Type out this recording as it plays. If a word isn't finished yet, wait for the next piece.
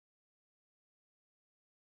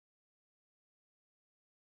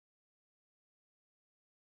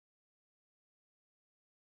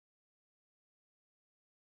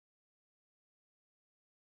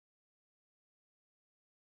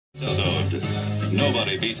Episode,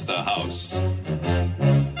 Nobody Beats the House.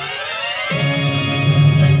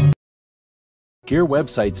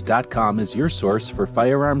 GearWebsites.com is your source for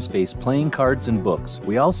firearms-based playing cards and books.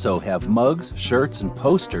 We also have mugs, shirts, and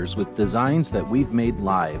posters with designs that we've made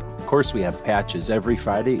live. Of course, we have patches. Every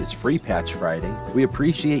Friday is Free Patch Friday. We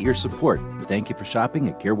appreciate your support. Thank you for shopping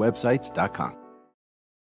at GearWebsites.com.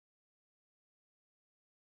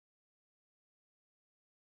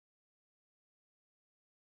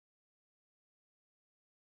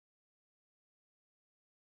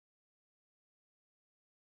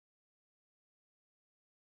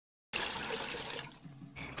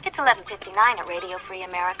 It's 11:59 at Radio Free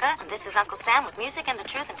America, and this is Uncle Sam with music and the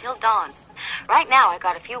truth until dawn. Right now, I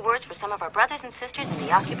got a few words for some of our brothers and sisters in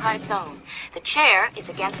the occupied zone. The chair is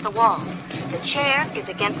against the wall. The chair is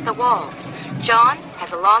against the wall. John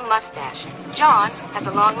has a long mustache. John has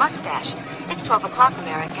a long mustache. It's 12 o'clock,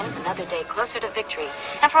 Americans, another day closer to victory.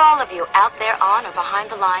 And for all of you out there on or behind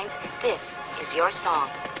the lines, this is your song.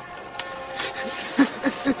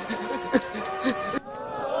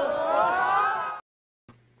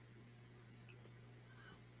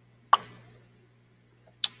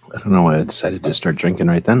 I don't know why I decided to start drinking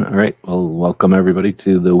right then. All right, well, welcome everybody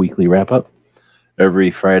to the weekly wrap-up.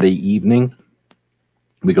 Every Friday evening,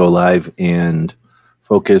 we go live and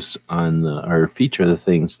focus on our feature the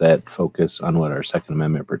things that focus on what our Second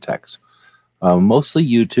Amendment protects. Mostly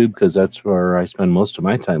YouTube, because that's where I spend most of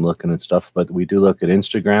my time looking at stuff, but we do look at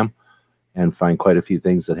Instagram and find quite a few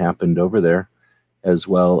things that happened over there, as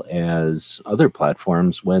well as other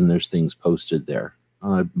platforms when there's things posted there.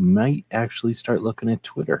 I might actually start looking at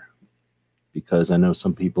Twitter because I know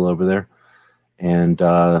some people over there, and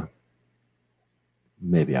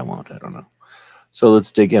maybe I won't. I don't know. So let's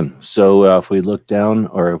dig in. So if we look down,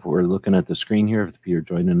 or if we're looking at the screen here, if you're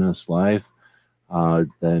joining us live,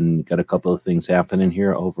 then got a couple of things happening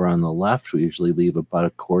here over on the left. We usually leave about a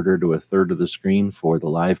quarter to a third of the screen for the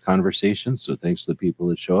live conversation. So thanks to the people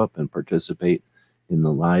that show up and participate in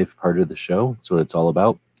the live part of the show. That's what it's all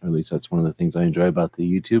about. Or at least that's one of the things I enjoy about the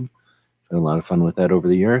YouTube. Had a lot of fun with that over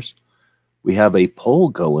the years. We have a poll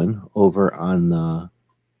going over on the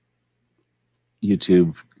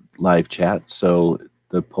YouTube live chat. So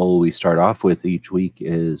the poll we start off with each week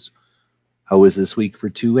is, how was this week for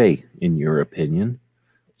 2A, in your opinion?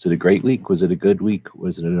 Was it a great week? Was it a good week?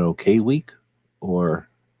 Was it an okay week? Or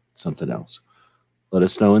something else? Let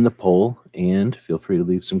us know in the poll, and feel free to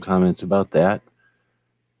leave some comments about that.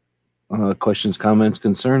 Questions, comments,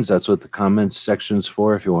 concerns, that's what the comments section is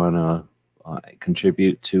for. If you want to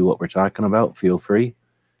contribute to what we're talking about, feel free.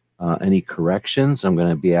 Any corrections, I'm going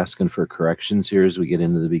to be asking for corrections here as we get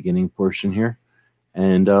into the beginning portion here.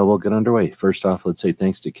 And we'll get underway. First off, let's say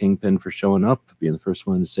thanks to Kingpin for showing up, being the first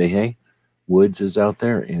one to say hey. Woods is out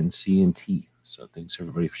there, and C&T. So thanks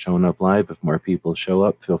everybody for showing up live. If more people show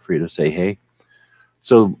up, feel free to say hey.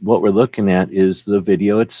 So what we're looking at is the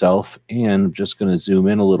video itself, and I'm just going to zoom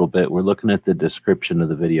in a little bit. We're looking at the description of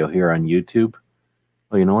the video here on YouTube.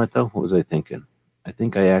 Oh, you know what, though? What was I thinking? I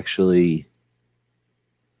think I actually,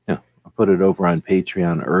 I put it over on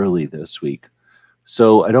Patreon early this week.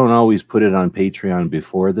 So I don't always put it on Patreon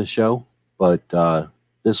before the show, but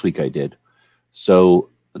this week I did. So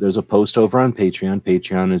there's a post over on Patreon.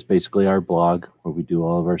 Patreon is basically our blog where we do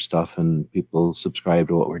all of our stuff and people subscribe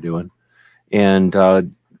to what we're doing. And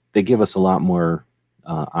they give us a lot more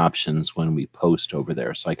options when we post over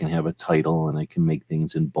there. So I can have a title and I can make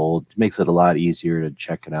things in bold. It makes it a lot easier to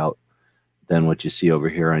check it out than what you see over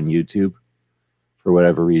here on YouTube. For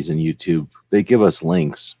whatever reason, YouTube, they give us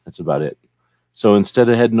links. That's about it. So instead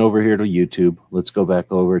of heading over here to YouTube, let's go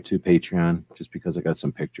back over to Patreon, just because I got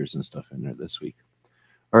some pictures and stuff in there this week.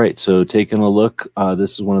 All right, so taking a look,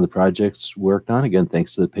 this is one of the projects worked on. Again,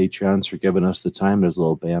 thanks to the Patreons for giving us the time. There's a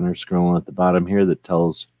little banner scrolling at the bottom here that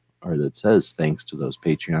tells, or that says thanks to those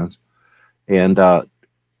Patreons. And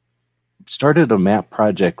started a map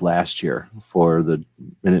project last year for the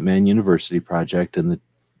Minuteman University project and the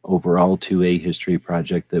overall 2A history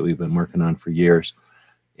project that we've been working on for years.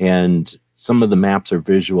 And some of the maps are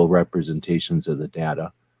visual representations of the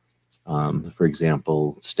data. For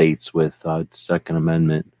example, states with Second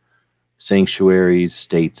Amendment sanctuaries,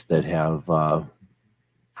 states that have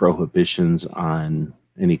prohibitions on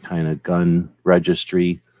any kind of gun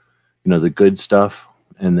registry, the good stuff,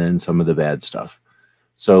 and then some of the bad stuff.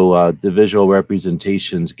 So the visual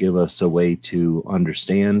representations give us a way to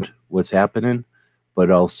understand what's happening, but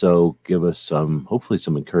also give us hopefully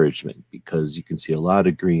some encouragement, because you can see a lot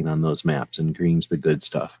of green on those maps, and green's the good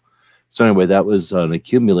stuff. So anyway, that was an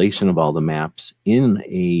accumulation of all the maps in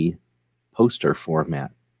a poster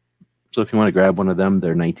format. So if you want to grab one of them, they're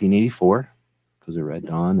 1984. because of Red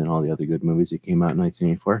Dawn and all the other good movies that came out in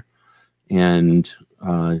 1984. And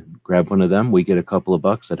grab one of them. We get a couple of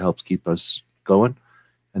bucks. That helps keep us going.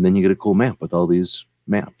 And then you get a cool map with all these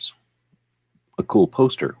maps. A cool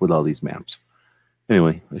poster with all these maps.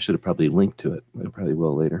 Anyway, I should have probably linked to it. I probably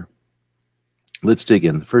will later. Let's dig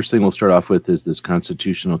in. The first thing we'll start off with is this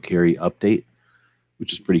constitutional carry update,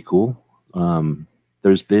 which is pretty cool.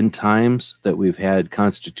 There's been times that we've had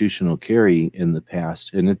constitutional carry in the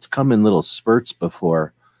past, and it's come in little spurts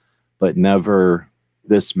before, but never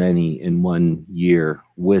this many in 1 year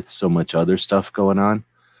with so much other stuff going on.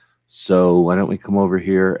 So why don't we come over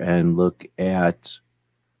here and look at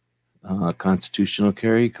constitutional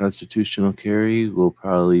carry. Constitutional carry will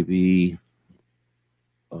probably be,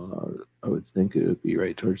 I would think it would be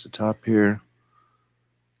right towards the top here.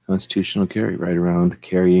 Constitutional carry, right around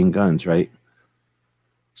carrying guns, right?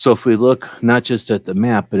 So if we look not just at the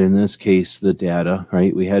map, but in this case, the data,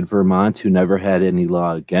 right? We had Vermont, who never had any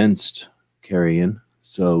law against carrying.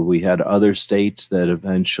 So we had other states that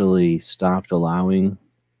eventually stopped allowing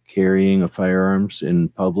carrying of firearms in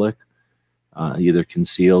public, either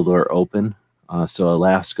concealed or open. So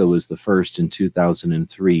Alaska was the first in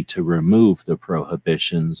 2003 to remove the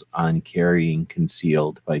prohibitions on carrying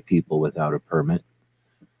concealed by people without a permit.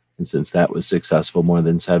 And since that was successful more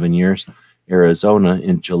than 7 years, Arizona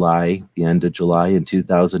in July, the end of July in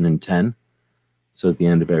 2010. So at the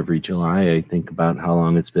end of every July, I think about how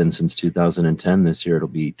long it's been since 2010. This year it'll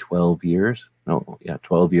be 12 years. No, yeah,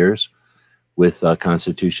 12 years with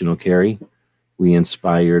constitutional carry. We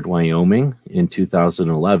inspired Wyoming in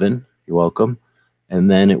 2011. You're welcome.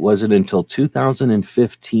 And then it wasn't until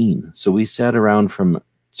 2015. So we sat around from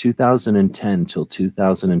 2010 till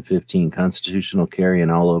 2015, constitutional carrying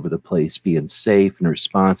all over the place, being safe and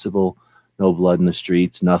responsible, no blood in the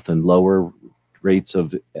streets, nothing, lower rates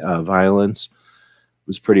of violence. It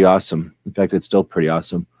was pretty awesome. In fact, it's still pretty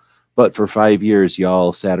awesome. But for 5 years,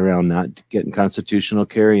 y'all sat around not getting constitutional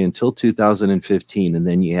carry until 2015. And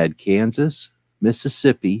then you had Kansas,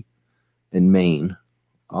 Mississippi, and Maine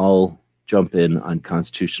all jump in on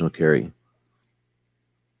constitutional carry.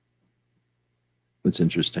 It's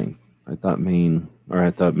interesting. I thought Maine, or I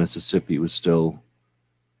thought Mississippi was still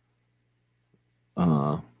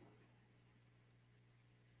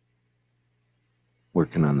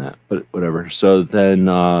working on that, but whatever. So then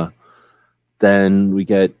we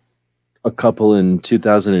get a couple in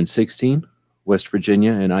 2016, West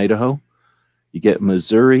Virginia and Idaho. You get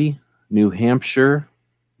Missouri, New Hampshire,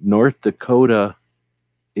 North Dakota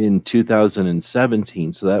in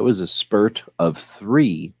 2017. So that was a spurt of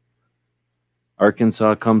 3.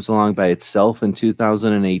 Arkansas comes along by itself in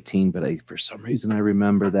 2018, but for some reason I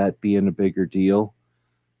remember that being a bigger deal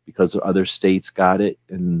because other states got it,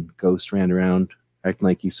 and Ghost ran around acting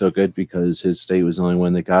like he's so good because his state was the only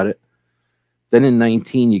one that got it. Then in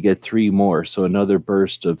 19, you get 3 more, so another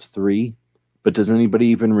burst of 3. But does anybody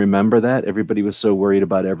even remember that? Everybody was so worried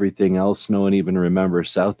about everything else, no one even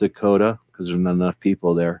remembers South Dakota because there's not enough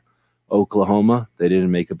people there. Oklahoma, they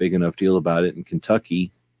didn't make a big enough deal about it. And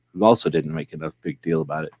Kentucky, who also didn't make enough big deal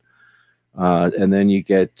about it. And then you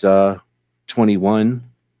get 21,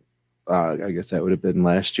 I guess that would have been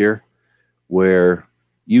last year, where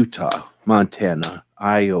Utah, Montana,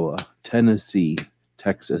 Iowa, Tennessee,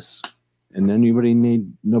 Texas, and then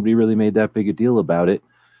nobody really made that big a deal about it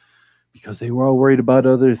because they were all worried about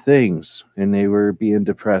other things and they were being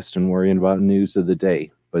depressed and worrying about news of the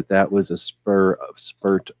day. But that was a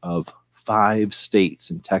spurt of 5 states,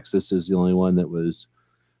 and Texas is the only one that was,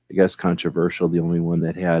 I guess, controversial. The only one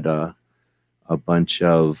that had a bunch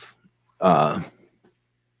of. I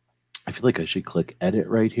feel like I should click edit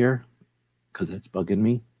right here because that's bugging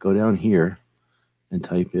me. Go down here and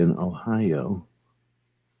type in Ohio.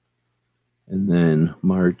 And then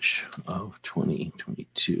March of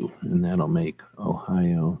 2022. And that'll make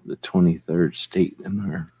Ohio the 23rd state in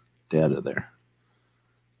our data there.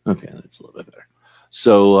 Okay, that's a little bit better.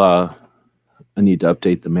 So I need to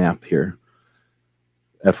update the map here.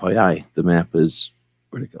 FYI, the map is,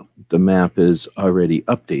 where'd it go? The map is already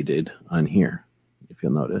updated on here, if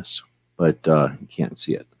you'll notice. But you can't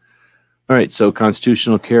see it. All right, so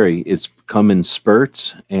constitutional carry, it's come in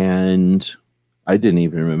spurts, and I didn't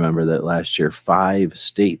even remember that last year 5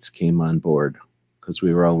 states came on board because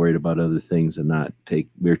we were all worried about other things and we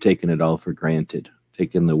were taking it all for granted,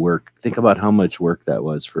 taking the work. Think about how much work that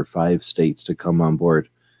was for 5 states to come on board,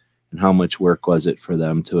 and how much work was it for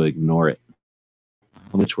them to ignore it?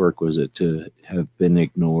 How much work was it to have been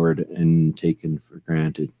ignored and taken for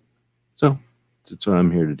granted? So that's what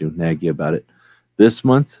I'm here to do, nag you about it. This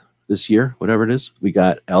month, this year, whatever it is, we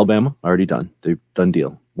got Alabama already done. They've done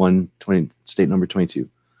deal. State number 22.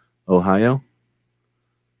 Ohio,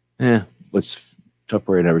 What's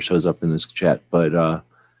Tupperware never shows up in this chat, but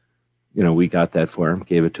you know, we got that for him,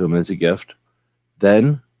 gave it to him as a gift.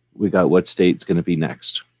 Then we got what state's going to be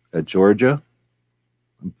next. At Georgia,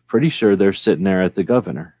 I'm pretty sure they're sitting there at the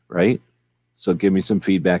governor, right? So give me some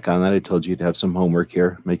feedback on that. I told you to have some homework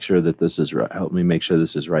here. Make sure that this is right. Help me make sure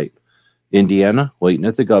this is right. Indiana, waiting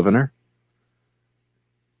at the governor.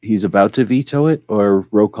 He's about to veto it, or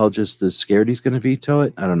roll call just is scared he's going to veto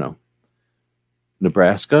it. I don't know.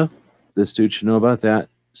 Nebraska, this dude should know about that.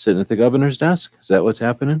 Sitting at the governor's desk. Is that what's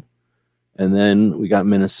happening? And then we got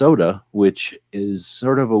Minnesota, which is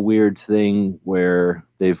sort of a weird thing where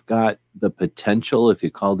they've got the potential, if you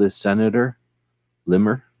call this Senator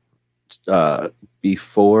Limmer,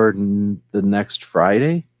 before the next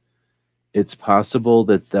Friday, it's possible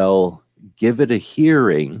that they'll give it a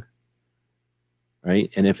hearing, right?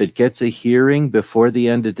 And if it gets a hearing before the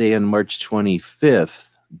end of day on March 25th,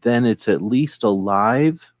 then it's at least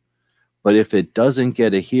alive. But if it doesn't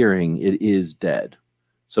get a hearing, it is dead.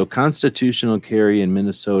 So constitutional carry in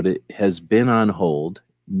Minnesota has been on hold.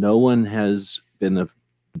 No one has been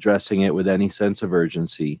addressing it with any sense of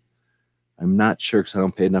urgency. I'm not sure, because I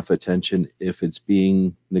don't pay enough attention, if it's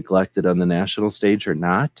being neglected on the national stage or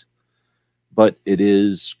not. But it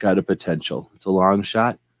is got a potential. It's a long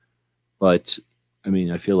shot. But, I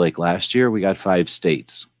mean, I feel like last year we got 5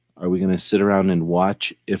 states. Are we going to sit around and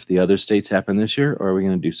watch if the other states happen this year, or are we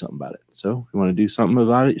going to do something about it? So if you want to do something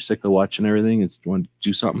about it, you're sick of watching everything, and you want to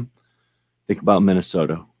do something, think about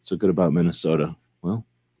Minnesota. What's so good about Minnesota? Well,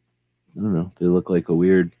 I don't know. They look like a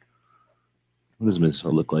weird, what does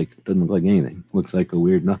Minnesota look like? It doesn't look like anything. It looks like a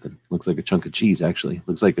weird nothing. It looks like a chunk of cheese, actually. It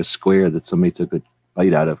looks like a square that somebody took a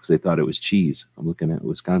bite out of because they thought it was cheese. I'm looking at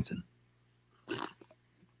Wisconsin.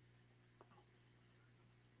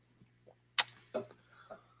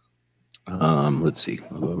 Let's see.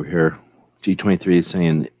 I'll go over here. G23 is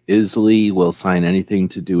saying Isley will sign anything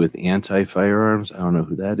to do with anti-firearms. I don't know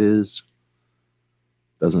who that is.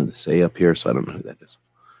 Doesn't say up here, so I don't know who that is.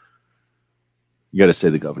 You got to say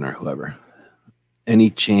the governor, whoever. Any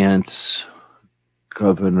chance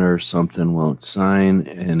governor something won't sign?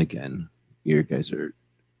 And again, you guys are,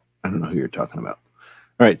 I don't know who you're talking about.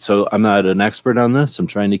 All right, so I'm not an expert on this. I'm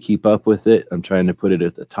trying to keep up with it. I'm trying to put it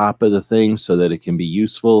at the top of the thing so that it can be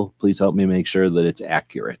useful. Please help me make sure that it's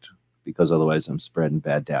accurate, because otherwise I'm spreading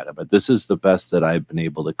bad data. But this is the best that I've been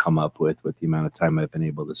able to come up with the amount of time I've been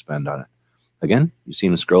able to spend on it. Again, you've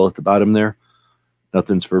seen the scroll at the bottom there.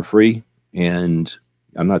 Nothing's for free, and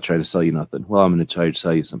I'm not trying to sell you nothing. Well, I'm going to try to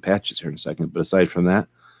sell you some patches here in a second, but aside from that,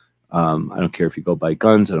 I don't care if you go buy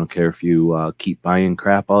guns. I don't care if you keep buying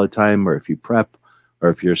crap all the time, or if you prep, or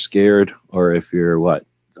if you're scared, or if you're what.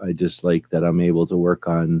 I just like that I'm able to work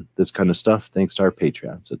on this kind of stuff thanks to our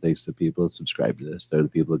Patreon. So thanks to people that subscribe to this. They're the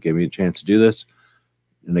people that give me a chance to do this.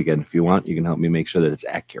 And again, if you want, you can help me make sure that it's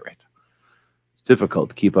accurate. It's difficult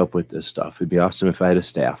to keep up with this stuff. It'd be awesome if I had a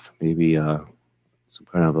staff. Maybe some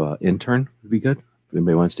kind of intern would be good. If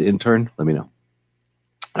anybody wants to intern, let me know.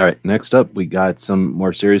 All right, next up, we got some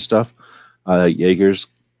more serious stuff. Yeager's,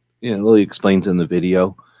 Lily explains in the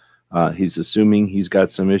video. He's assuming he's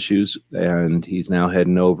got some issues, and he's now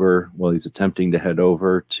heading over. Well, he's attempting to head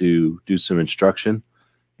over to do some instruction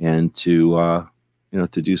and to,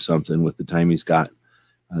 to do something with the time he's got.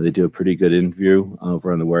 They do a pretty good interview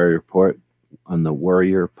over on the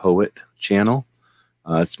Warrior Poet channel.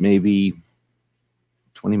 It's maybe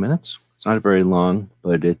 20 minutes. It's not very long,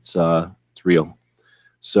 but it's real.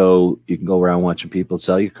 So you can go around watching people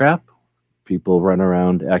sell you crap. People run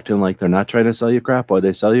around acting like they're not trying to sell you crap while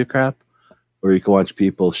they sell you crap, or you can watch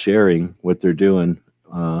people sharing what they're doing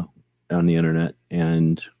on the internet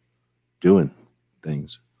and doing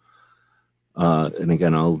things. And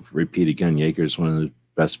again, I'll repeat again, Yeager's one of the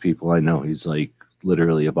best people I know. He's like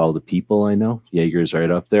literally of all the people I know, Yeager's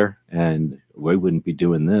right up there, and we wouldn't be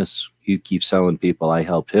doing this. He keeps selling people. I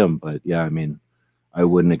helped him, but yeah, I mean, I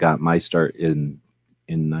wouldn't have got my start in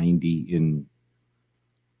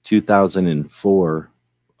 2004,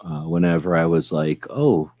 whenever I was like,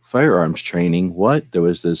 oh, firearms training. What? There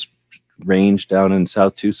was this range down in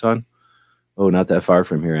South Tucson. Oh, not that far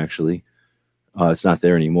from here, actually. It's not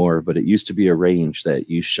there anymore, but it used to be a range that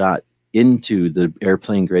you shot into the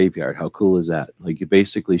airplane graveyard. How cool is that? Like, you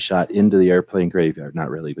basically shot into the airplane graveyard. Not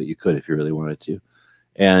really, but you could if you really wanted to.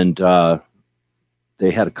 And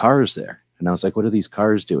they had cars there. And I was like, what are these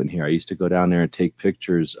cars doing here? I used to go down there and take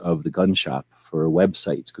pictures of the gun shop for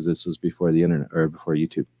websites, because this was before the internet, or before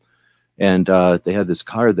YouTube. And they had this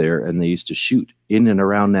car there, and they used to shoot in and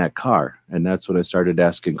around that car. And that's when I started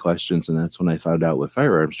asking questions, and that's when I found out what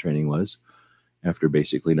firearms training was, after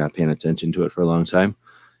basically not paying attention to it for a long time.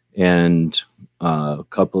 and a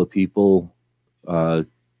couple of people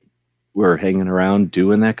were hanging around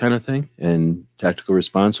doing that kind of thing, and tactical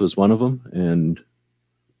response was one of them, and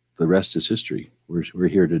the rest is history. We're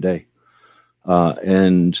here today.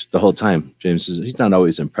 And the whole time, James says he's not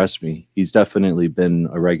always impressed me. He's definitely been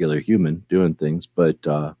a regular human doing things, but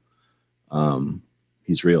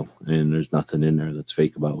he's real, and there's nothing in there that's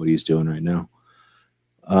fake about what he's doing right now.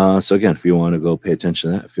 So again, if you want to go pay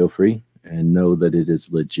attention to that, feel free, and know that it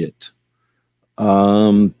is legit.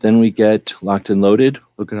 Then we get Locked and Loaded.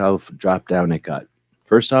 Look at how dropped down it got.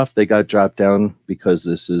 First off, they got dropped down because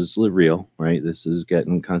this is real, right? This is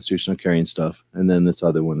getting constitutional carrying stuff, and then this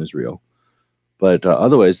other one is real. But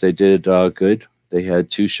otherwise, they did good. They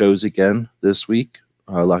had 2 shows again this week.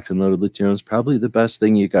 Locked and Loaded Latino is probably the best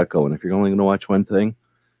thing you got going. If you're only going to watch one thing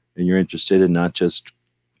and you're interested in not just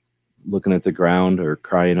looking at the ground or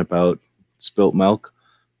crying about spilt milk,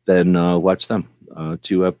 then watch them.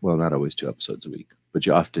 Well, not always 2 episodes a week, but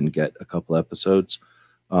you often get a couple episodes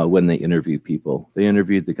when they interview people. They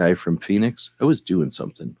interviewed the guy from Phoenix. I was doing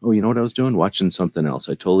something. Oh, you know what I was doing? Watching something else.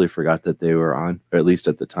 I totally forgot that they were on, or at least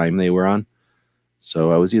at the time they were on.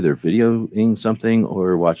 So I was either videoing something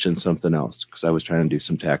or watching something else because I was trying to do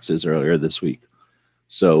some taxes earlier this week.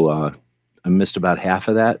 So I missed about half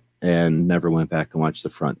of that and never went back and watched the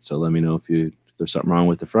front. So let me know if there's something wrong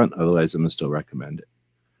with the front. Otherwise, I'm going to still recommend it.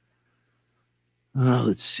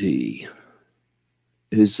 Let's see.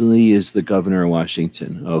 Isley is the governor of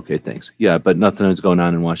Washington. Okay, thanks. Yeah, but nothing is going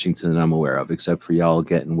on in Washington that I'm aware of, except for y'all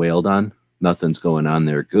getting wailed on. Nothing's going on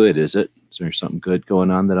there good, is it? Is there something good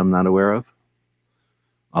going on that I'm not aware of?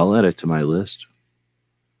 I'll add it to my list.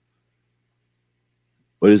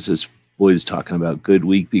 What is this boys talking about? Good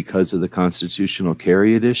week because of the constitutional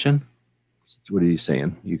carry edition? What are you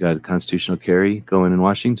saying? You got a constitutional carry going in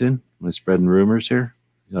Washington? Am I spreading rumors here?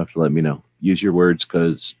 You'll have to let me know. Use your words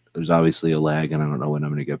because there's obviously a lag and I don't know when I'm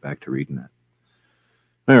going to get back to reading that.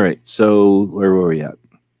 All right, so where were we at?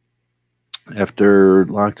 After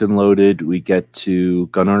Locked and Loaded, we get to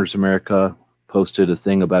Gun Owners America posted a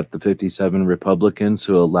thing about the 57 Republicans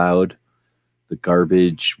who allowed the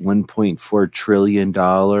garbage $1.4 trillion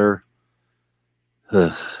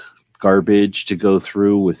garbage to go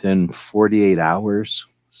through within 48 hours.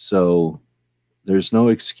 So there's no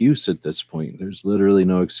excuse at this point. There's literally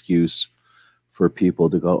no excuse for people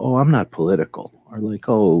to go, oh, I'm not political, or like,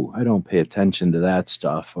 oh, I don't pay attention to that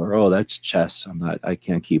stuff, or oh, that's chess. I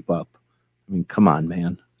can't keep up. I mean, come on,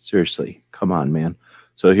 man. Seriously, come on, man.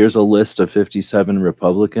 So here's a list of 57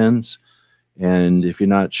 Republicans, and if you're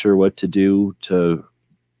not sure what to do to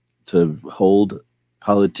hold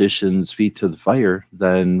politicians' feet to the fire,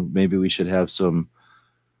 then maybe we should have some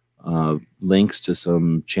links to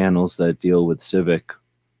some channels that deal with civic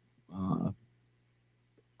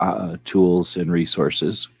tools and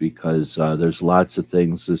resources, because there's lots of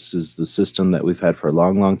things. This is the system that we've had for a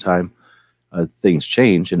long, long time. Things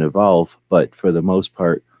change and evolve, but for the most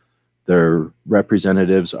part, their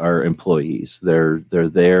representatives are employees. They're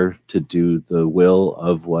there to do the will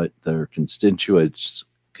of what their constituents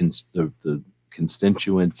the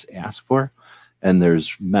constituents ask for, and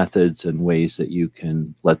there's methods and ways that you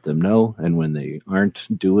can let them know. And when they aren't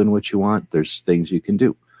doing what you want, there's things you can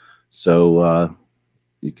do. So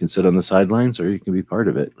you can sit on the sidelines or you can be part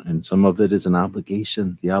of it. And some of it is an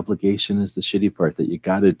obligation. The obligation is the shitty part that you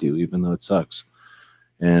got to do, even though it sucks.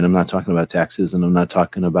 And I'm not talking about taxes, and I'm not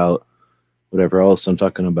talking about whatever else. I'm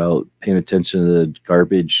talking about paying attention to the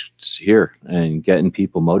garbage here and getting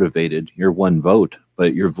people motivated. Your one vote,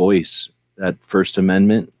 but your voice, that First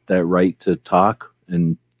Amendment, that right to talk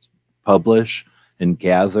and publish and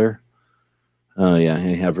gather.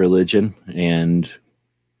 And have religion. And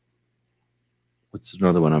what's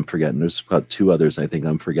another one I'm forgetting? There's about 2 others I think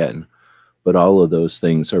I'm forgetting. But all of those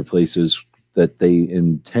things are places that they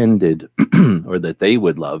intended or that they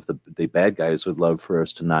would love, the bad guys would love for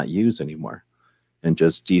us to not use anymore and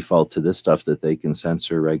just default to this stuff that they can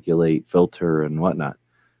censor, regulate, filter, and whatnot.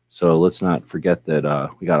 So let's not forget that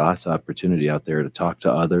we got lots of opportunity out there to talk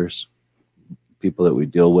to others, people that we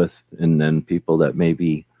deal with, and then people that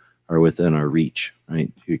maybe are within our reach,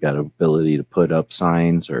 right? You got ability to put up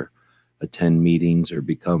signs or attend meetings or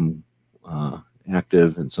become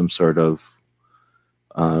active in some sort of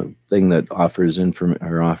thing that offers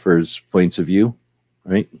offers points of view,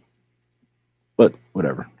 right? But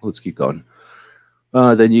whatever, let's keep going.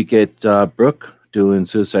 Then you get Brooke doing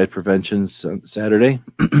suicide prevention Saturday,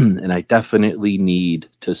 and I definitely need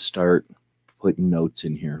to start putting notes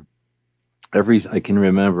in here. I can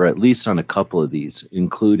remember at least on a couple of these,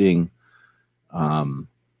 including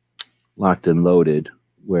Locked and Loaded,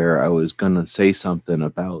 where I was going to say something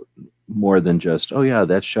about more than just, oh yeah,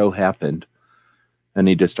 that show happened. I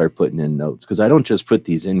need to start putting in notes, because I don't just put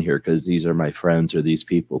these in here because these are my friends or these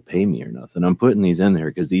people pay me or nothing. I'm putting these in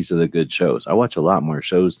there because these are the good shows. I watch a lot more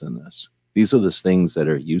shows than this. These are the things that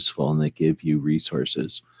are useful and that give you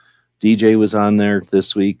resources. DJ was on there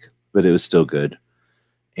this week, but it was still good.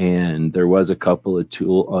 And there was a couple of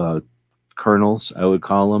tool kernels, I would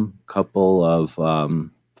call them, couple of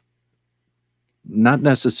not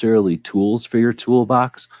necessarily tools for your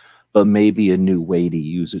toolbox, but maybe a new way to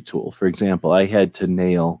use a tool. For example, I had to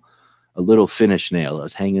nail a little finish nail. I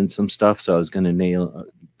was hanging some stuff, so I was going to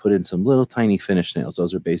put in some little tiny finish nails.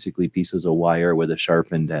 Those are basically pieces of wire with a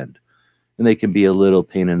sharpened end. And they can be a little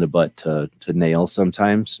pain in the butt to nail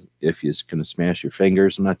sometimes if you're going to smash your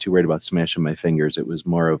fingers. I'm not too worried about smashing my fingers. It was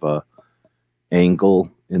more of a angle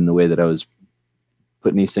in the way that I was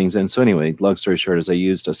putting these things in. So anyway, long story short is I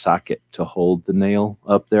used a socket to hold the nail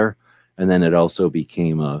up there. And then it also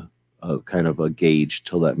became a kind of a gauge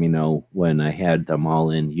to let me know when I had them all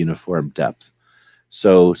in uniform depth.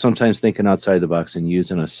 So sometimes thinking outside the box and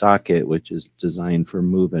using a socket, which is designed for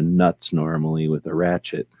moving nuts normally with a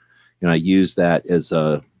ratchet, I use that as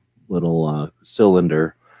a little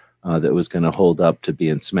cylinder that was going to hold up to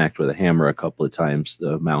being smacked with a hammer a couple of times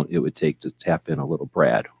the amount it would take to tap in a little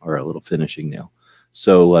brad or a little finishing nail.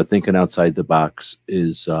 So thinking outside the box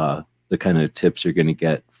is the kind of tips you're going to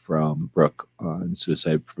get from Brooke on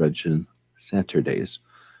Suicide Prevention Saturdays.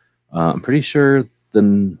 I'm pretty sure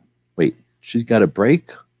she's got a break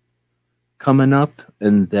coming up,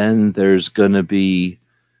 and then there's going to be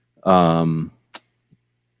a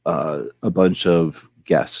bunch of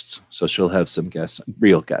guests. So she'll have some guests,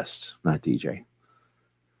 real guests, not DJ.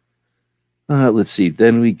 Let's see.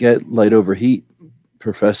 Then we get Light Over Heat.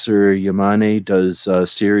 Professor Yamane does a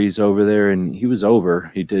series over there, and he was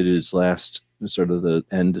over. He did his last sort of the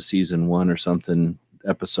end of season 1 or something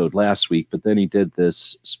episode last week, but then he did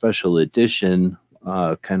this special edition,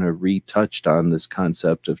 kind of retouched on this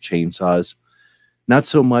concept of chainsaws. Not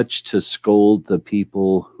so much to scold the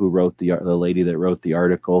people who wrote the lady that wrote the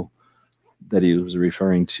article that he was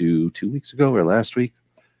referring to 2 weeks ago or last week.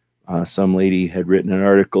 Some lady had written an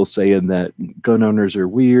article saying that gun owners are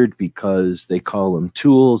weird because they call them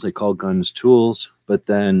tools. They call guns tools, but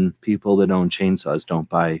then people that own chainsaws don't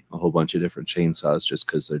buy a whole bunch of different chainsaws just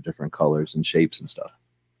because they're different colors and shapes and stuff.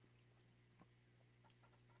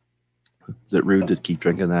 Is it rude to keep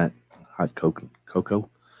drinking that hot cocoa?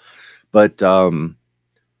 But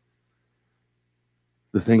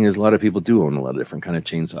the thing is, a lot of people do own a lot of different kind of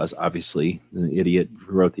chainsaws. Obviously, the idiot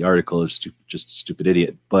who wrote the article is just a stupid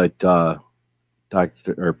idiot. But Professor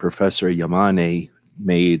Yamane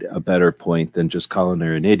made a better point than just calling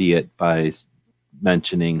her an idiot by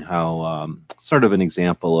mentioning how sort of an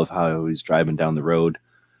example of how he's driving down the road,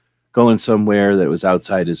 going somewhere that was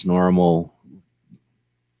outside his normal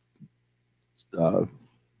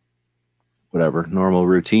normal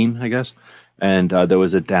routine, I guess. And there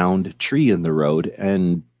was a downed tree in the road.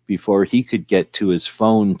 And before he could get to his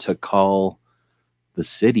phone to call the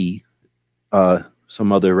city,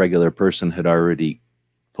 some other regular person had already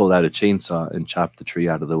pulled out a chainsaw and chopped the tree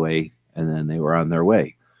out of the way. And then they were on their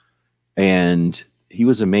way. And he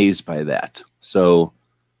was amazed by that. So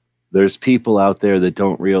there's people out there that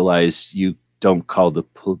don't realize you don't call the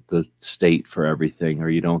state for everything, or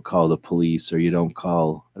you don't call the police, or you don't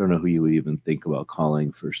call, I don't know who you would even think about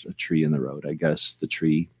calling for a tree in the road. I guess the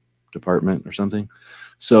tree department or something.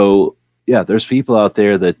 So yeah, there's people out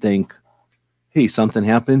there that think, hey, something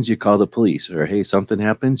happens, you call the police, or hey, something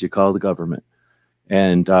happens, you call the government.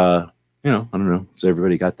 And, I don't know. So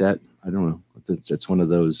everybody got that? I don't know. It's one of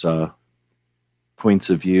those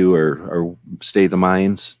points of view or state of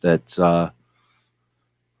minds that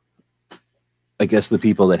I guess the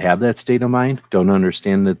people that have that state of mind don't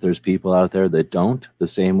understand that there's people out there that don't, the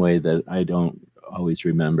same way that I don't always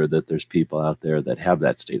remember that there's people out there that have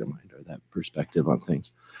that state of mind or that perspective on things.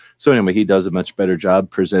 So anyway, he does a much better job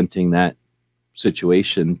presenting that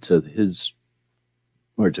situation to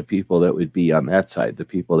to people that would be on that side, the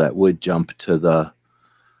people that would jump to the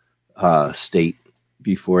state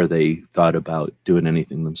before they thought about doing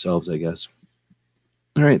anything themselves, I guess.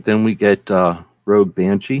 All right, then we get Rogue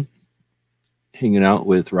Banshee hanging out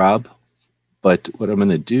with Rob. But what I'm going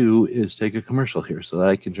to do is take a commercial here so that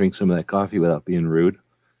I can drink some of that coffee without being rude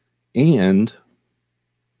and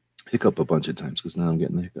hiccup a bunch of times because now I'm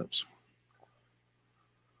getting the hiccups.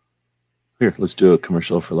 Here, let's do a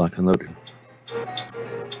commercial for Lock and Loaded.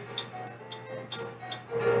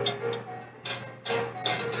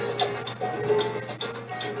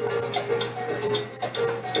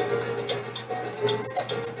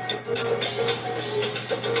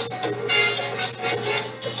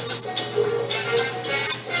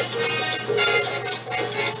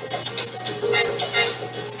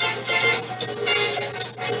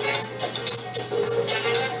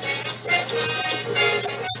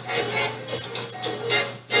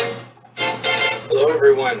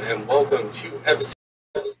 everyone, and welcome to episode.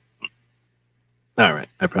 All right,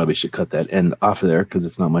 I probably should cut that end off of there because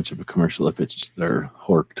it's not much of a commercial if it's just their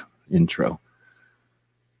horked intro.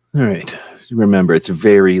 All right, remember, it's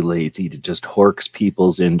very lazy to just horks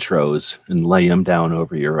people's intros and lay them down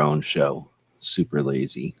over your own show. Super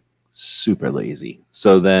lazy, super lazy.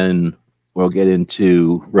 So then we'll get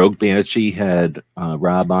into Rogue Banshee had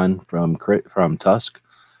Rob on from Tusk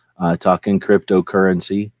talking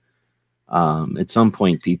cryptocurrency. At some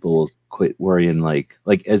point, people will quit worrying like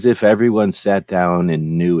as if everyone sat down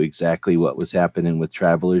and knew exactly what was happening with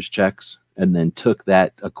traveler's checks and then took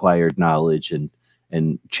that acquired knowledge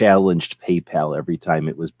and challenged PayPal every time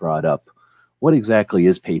it was brought up. What exactly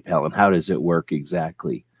is PayPal and how does it work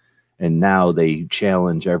exactly? And now they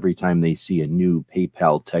challenge every time they see a new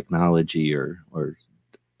PayPal technology or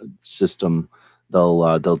system,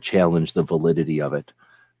 they'll challenge the validity of it.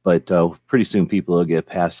 But pretty soon people will get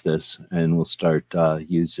past this and we'll start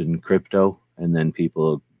using crypto, and then people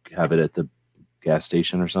will have it at the gas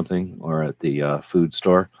station or something or at the food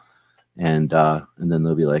store. And then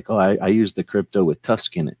they'll be like, oh, I use the crypto with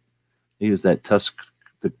Tusk in it. I use that Tusk,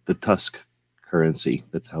 the Tusk currency.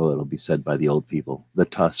 That's how it'll be said by the old people, the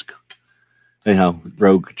Tusk. Anyhow,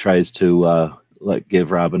 Rogue tries to give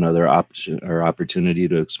Rob another option or opportunity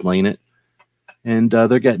to explain it. And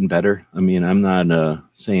they're getting better. I mean, I'm not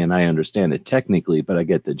saying I understand it technically, but I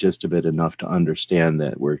get the gist of it enough to understand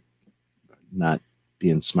that we're not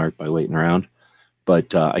being smart by waiting around.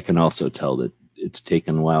 But I can also tell that it's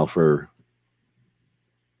taken a while for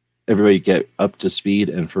everybody to get up to speed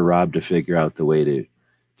and for Rob to figure out the way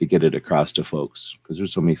to get it across to folks. Because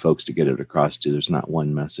there's so many folks to get it across to. There's not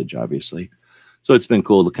one message, obviously. So it's been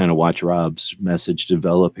cool to kind of watch Rob's message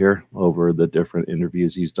develop here over the different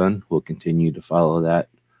interviews he's done. We'll continue to follow that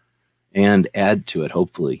and add to it,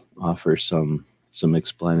 hopefully. Offer some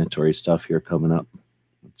explanatory stuff here coming up.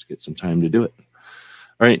 Let's get some time to do it.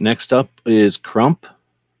 All right, next up is Crump.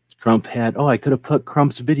 Crump had, I could have put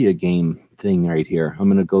Crump's video game thing right here. I'm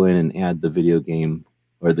going to go in and add the video game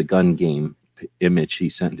or the gun game image. He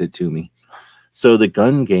sent it to me. So the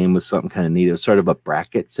gun game was something kind of neat. It was sort of a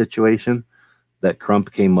bracket situation that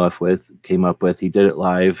Crump came up with. He did it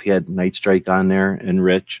live. He had Night Strike on there and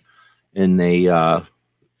Rich, and they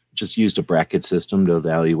just used a bracket system to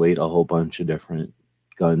evaluate a whole bunch of different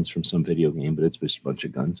guns from some video game, but it's just a bunch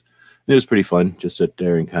of guns. And it was pretty fun. Just sit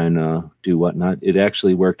there and kind of do whatnot. It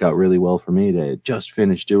actually worked out really well for me. I had just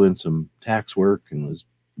finished doing some tax work and was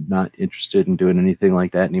not interested in doing anything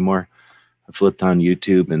like that anymore. I flipped on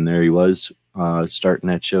YouTube, and there he was starting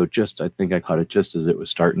that show. I think I caught it just as it was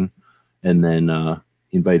starting. And then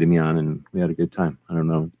he invited me on, and we had a good time. I don't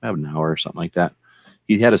know, about an hour or something like that.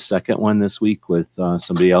 He had a second one this week with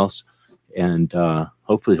somebody else, and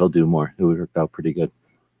hopefully he'll do more. It worked out pretty good.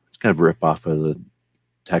 It's kind of a rip-off of the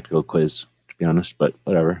tactical quiz, to be honest, but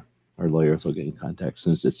whatever. Our lawyers will get in contact as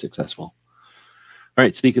soon as it's successful. All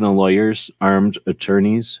right, speaking of lawyers, Armed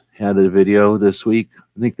Attorneys had a video this week.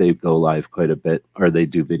 I think they go live quite a bit, or they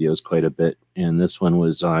do videos quite a bit, and this one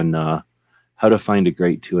was on how to find a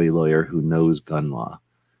great 2A lawyer who knows gun law.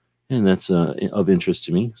 And that's of interest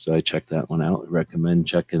to me, so I checked that one out. Recommend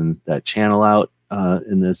checking that channel out.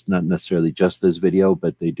 In this, not necessarily just this video,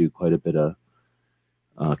 but they do quite a bit of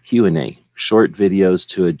Q&A, short videos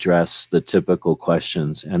to address the typical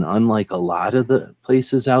questions. And unlike a lot of the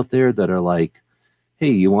places out there that are like,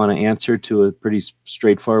 hey, you want to answer to a pretty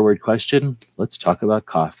straightforward question? Let's talk about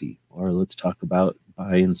coffee, or let's talk about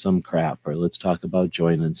buying some crap, or let's talk about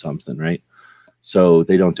joining something, right? So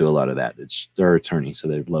they don't do a lot of that. They're attorneys, so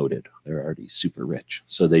they're loaded. They're already super rich.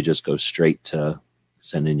 So they just go straight to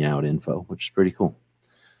sending you out info, which is pretty cool.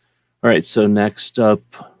 All right, so next up,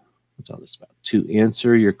 what's all this about? To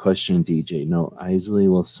answer your question, DJ, no, Isley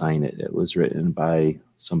will sign it. It was written by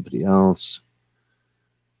somebody else.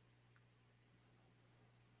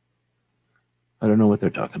 I don't know what they're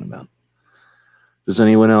talking about. Does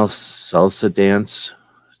anyone else salsa dance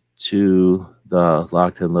to the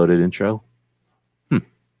locked and loaded intro?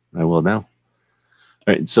 I will now. All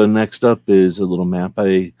right, so next up is a little map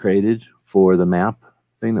I created for the map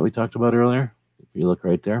thing that we talked about earlier. If you look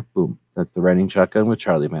right there, boom, that's the Riding Shotgun with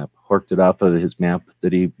Charlie map. Horked it off of his map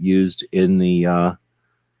that he used in the,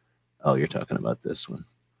 you're talking about this one.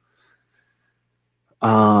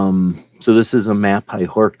 So this is a map I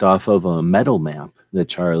horked off of a metal map that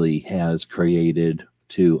Charlie has created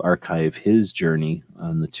to archive his journey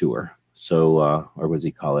on the tour. So, or what does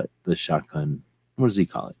he call it? The shotgun, what does he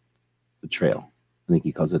call it? The trail. I think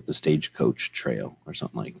he calls it the Stagecoach Trail or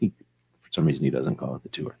something like that. For some reason, he doesn't call it the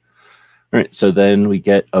tour. All right, so then we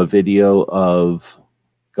get a video of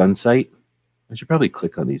Gunsight. I should probably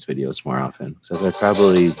click on these videos more often. So I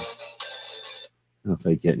probably, I don't know if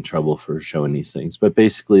I get in trouble for showing these things, but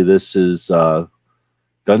basically this is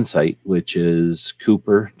Gunsight, which is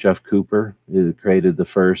Cooper, Jeff Cooper, who created the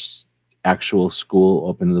first actual school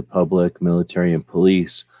open to the public, military and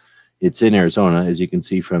police. It's in Arizona, as you can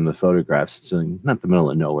see from the photographs. It's in, not the middle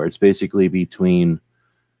of nowhere. It's basically between,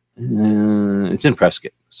 it's in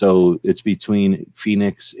Prescott. So it's between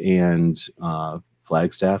Phoenix and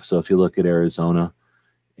Flagstaff. So if you look at Arizona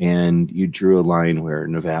and you drew a line where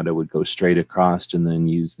Nevada would go straight across and then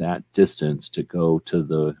use that distance to go to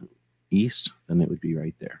the east, then it would be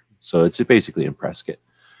right there. So it's basically in Prescott.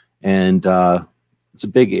 And it's a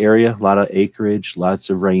big area, a lot of acreage, lots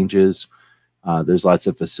of ranges. There's lots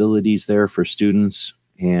of facilities there for students.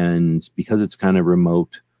 And because it's kind of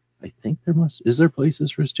remote, I think is there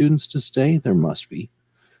places for students to stay? There must be.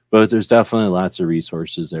 But there's definitely lots of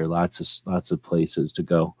resources there, lots of places to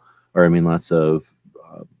go, or I mean, lots of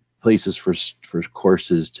places for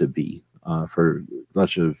courses to be, for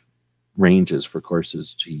lots of ranges for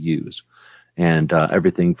courses to use, and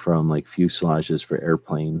everything from like fuselages for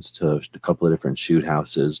airplanes to a couple of different shoot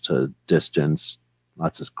houses to distance,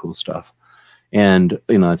 lots of cool stuff. And,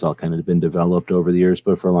 you know, it's all kind of been developed over the years,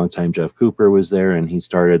 but for a long time, Jeff Cooper was there and he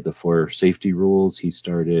started the 4 safety rules. He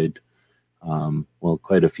started, well,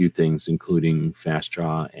 quite a few things, including fast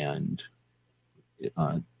draw and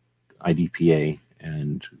IDPA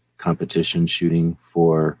and competition shooting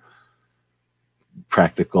for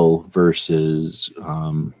practical versus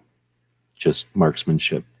just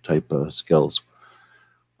marksmanship type of skills.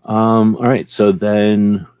 All right, so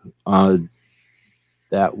then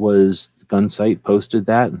that was Gunsight posted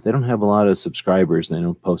that. They don't have a lot of subscribers. They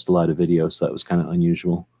don't post a lot of videos, so that was kind of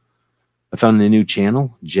unusual. I found the new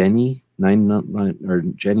channel, Jenny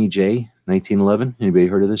J 1911. Anybody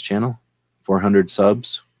heard of this channel? 400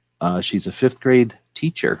 subs. She's a 5th grade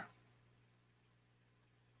teacher.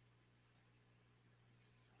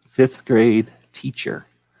 5th grade teacher.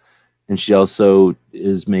 And she also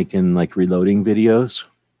is making like reloading videos.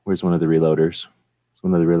 Where's one of the reloaders? Is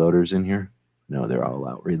one of the reloaders in here? No, they're all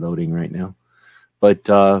out reloading right now. But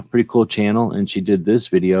pretty cool channel. And she did this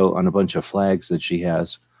video on a bunch of flags that she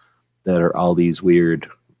has that are all these weird,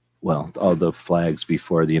 well, all the flags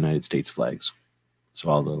before the United States flags. So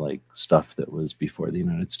all the like stuff that was before the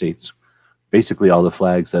United States. Basically all the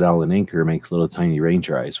flags that Alan Anker makes little tiny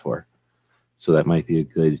ranger eyes for. So that might be a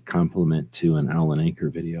good complement to an Alan Anker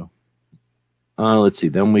video. Let's see.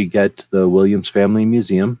 Then we get the Williams Family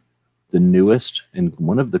Museum, the newest and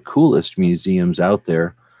one of the coolest museums out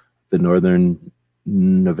there, the Northern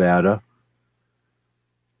Nevada.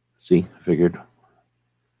 See, I figured.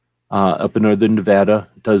 Up in Northern Nevada,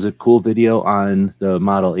 does a cool video on the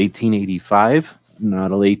model 1885,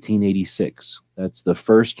 model 1886. That's the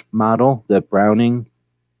first model that Browning,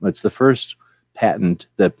 that's the first patent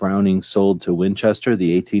that Browning sold to Winchester,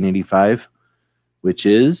 the 1885, which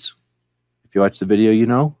is, if you watch the video, you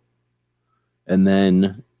know. And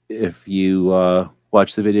then if you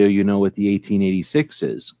watch the video, you know what the 1886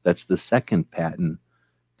 is. That's the second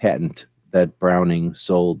patent that Browning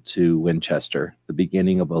sold to Winchester, the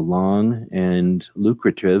beginning of a long and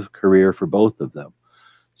lucrative career for both of them.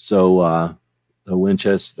 So the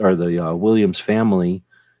Winchester, or the Williams family,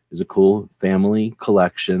 is a cool family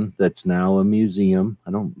collection that's now a museum.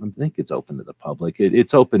 I think it's open to the public.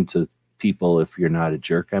 It's open to people if you're not a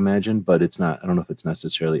jerk, I imagine, but it's not. I don't know if it's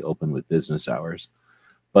necessarily open with business hours.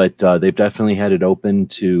 But they've definitely had it open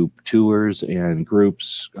to tours and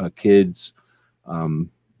groups, kids,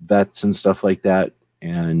 vets and stuff like that,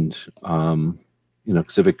 and you know,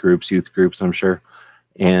 civic groups, youth groups, I'm sure.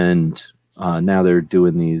 And now they're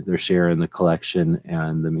doing these, they're sharing the collection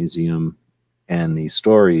and the museum and these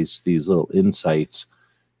stories, these little insights,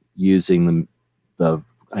 using the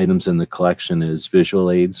items in the collection as visual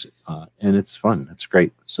aids, and it's fun. It's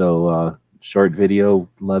great. So short video,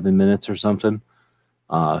 11 minutes or something,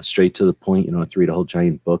 straight to the point. You don't have to read a whole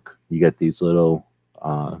giant book. You get these little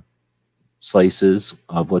slices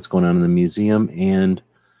of what's going on in the museum and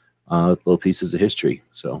little pieces of history.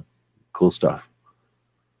 So cool stuff.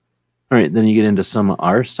 All right, then you get into some of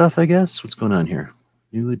our stuff, I guess. What's going on here?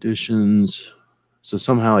 New editions. So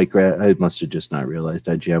somehow I must have just not realized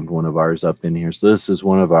I jammed one of ours up in here. So this is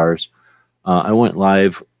one of ours. I went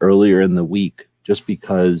live earlier in the week just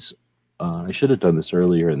because I should have done this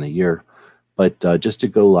earlier in the year, but just to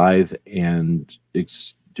go live and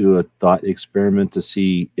do a thought experiment to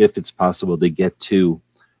see if it's possible to get to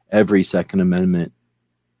every Second Amendment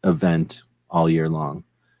event all year long,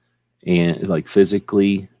 and like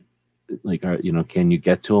physically, like, you know, can you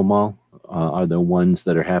get to them all? are the ones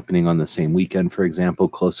that are happening on the same weekend, for example,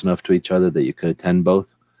 close enough to each other that you could attend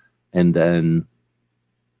both. And then,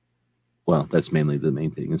 well, that's mainly the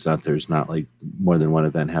main thing. It's not, there's not like more than one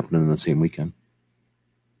event happening on the same weekend.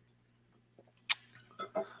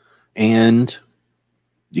 And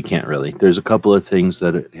you can't really. There's a couple of things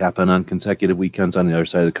that happen on consecutive weekends on the other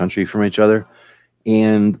side of the country from each other.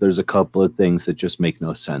 And there's a couple of things that just make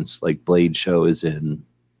no sense. Like Blade Show is in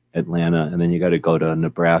Atlanta, and then you got to go to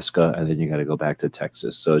Nebraska, and then you got to go back to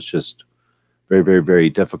Texas. So it's just very, very, very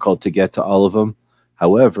difficult to get to all of them.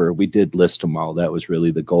 However, we did list them all. That was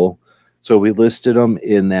really the goal. So we listed them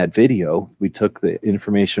in that video. We took the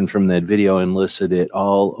information from that video and listed it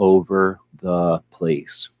all over the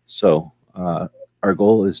place. So our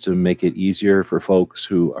goal is to make it easier for folks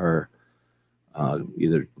who are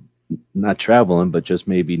either not traveling, but just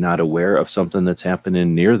maybe not aware of something that's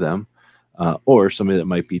happening near them, or somebody that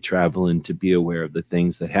might be traveling to be aware of the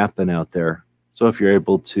things that happen out there. So if you're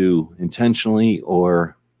able to intentionally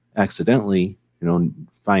or accidentally,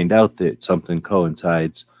 find out that something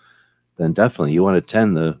coincides, then definitely you want to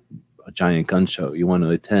attend a giant gun show. You want to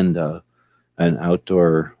attend an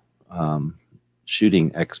outdoor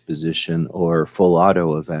shooting exposition or full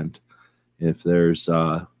auto event. If there's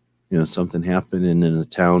something happening in a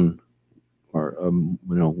town, or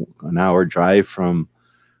an hour drive from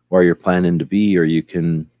where you're planning to be, or you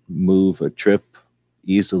can move a trip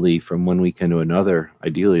easily from one weekend to another,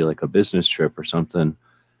 ideally like a business trip or something,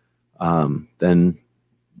 then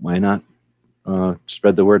why not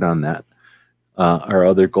spread the word on that? Our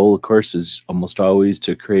other goal, of course, is almost always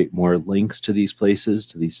to create more links to these places,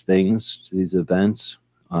 to these things, to these events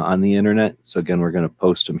on the internet. So again, we're going to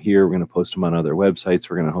post them here. We're going to post them on other websites.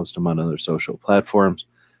 We're going to host them on other social platforms.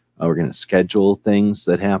 We're going to schedule things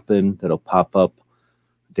that happen that'll pop up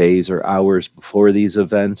days or hours before these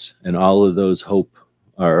events, and all of those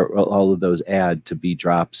add to be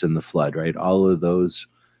drops in the flood, right? All of those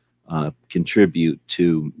contribute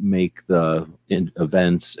to make the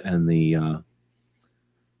events and the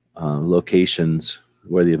locations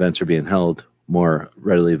where the events are being held more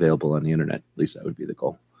readily available on the internet. At least that would be the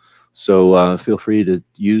goal. So feel free to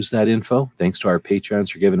use that info. Thanks to our patrons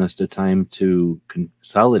for giving us the time to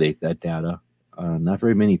consolidate that data. Not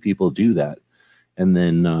very many people do that. And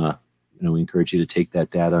then we encourage you to take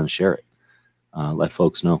that data and share it. Let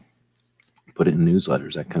folks know. Put it in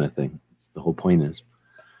newsletters, that kind of thing. The whole point is.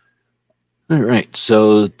 All right.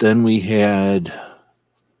 So then we had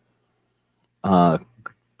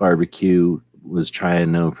Barbecue was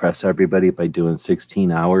trying to impress everybody by doing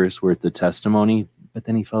 16 hours worth of testimony, but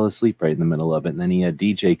then he fell asleep right in the middle of it. And then he had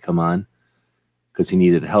DJ come on because he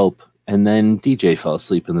needed help. And then DJ fell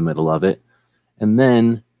asleep in the middle of it. And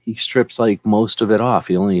then he strips like most of it off.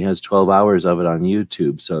 He only has 12 hours of it on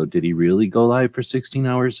YouTube. So did he really go live for 16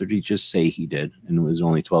 hours, or did he just say he did and it was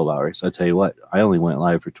only 12 hours? So I'll tell you what, I only went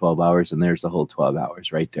live for 12 hours and there's the whole 12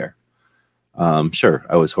 hours right there. Sure,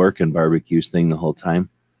 I was horking Barbecue's thing the whole time,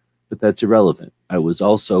 but that's irrelevant. I was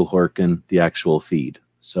also horking the actual feed.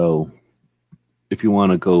 So if you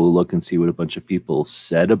want to go look and see what a bunch of people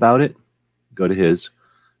said about it, go to his.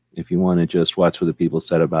 If you want to just watch what the people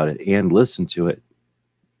said about it and listen to it,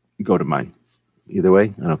 go to mine. Either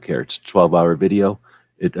way, I don't care. It's a 12-hour video.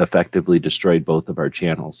 It effectively destroyed both of our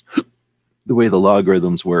channels. The way the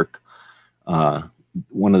logarithms work,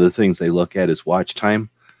 one of the things they look at is watch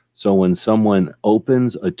time. So when someone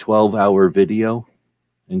opens a 12-hour video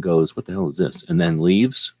and goes, "What the hell is this?" and then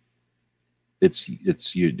leaves, it's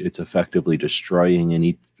effectively destroying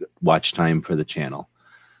any watch time for the channel.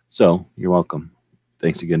 So you're welcome.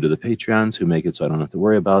 Thanks again to the Patreons who make it so I don't have to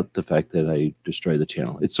worry about the fact that I destroy the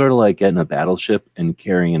channel. It's sort of like getting a battleship and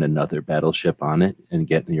carrying another battleship on it and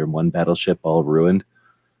getting your one battleship all ruined.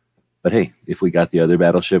 But hey, if we got the other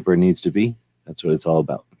battleship where it needs to be, that's what it's all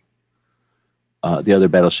about. The other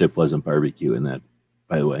battleship wasn't Barbecue in that,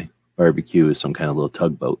 by the way. Barbecue is some kind of little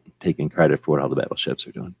tugboat taking credit for what all the battleships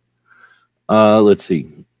are doing. Let's see.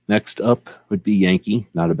 Next up would be Yankee,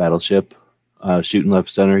 not a battleship. Shooting left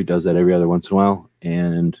center. He does that every other once in a while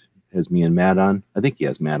and has me and Matt on. I think he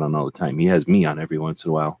has Matt on all the time. He has me on every once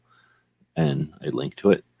in a while, and I link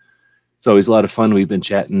to it. It's always a lot of fun. We've been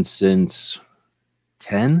chatting since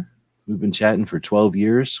 10. We've been chatting for 12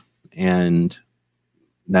 years, and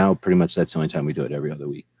now pretty much that's the only time we do it, every other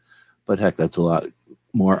week. But heck, that's a lot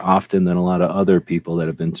more often than a lot of other people that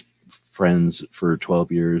have been friends for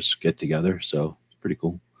 12 years get together. So it's pretty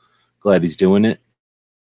cool. Glad he's doing it.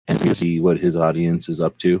 And we see what his audience is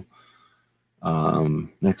up to.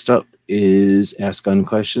 Next up is Ask Gun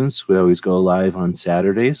Questions. We always go live on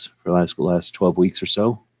Saturdays for the last 12 weeks or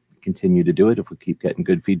so. Continue to do it if we keep getting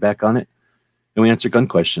good feedback on it. And we answer gun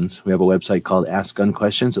questions. We have a website called Ask Gun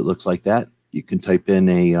Questions. It looks like that. You can type in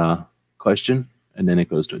a question, and then it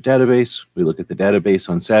goes to a database. We look at the database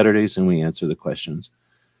on Saturdays, and we answer the questions.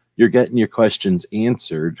 You're getting your questions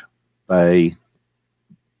answered by,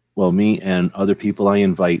 well, me and other people I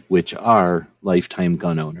invite, which are lifetime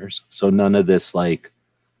gun owners. So none of this like,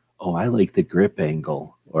 oh, I like the grip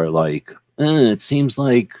angle, or like, it seems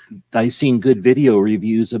like I've seen good video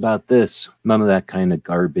reviews about this. None of that kind of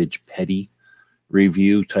garbage, petty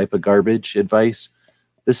review type of garbage advice.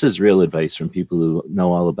 This is real advice from people who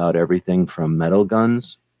know all about everything from metal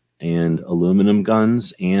guns and aluminum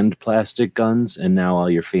guns and plastic guns, and now all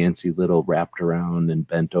your fancy little wrapped around and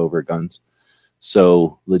bent over guns.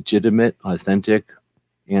 So legitimate, authentic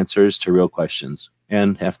answers to real questions.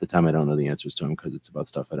 And half the time I don't know the answers to them because it's about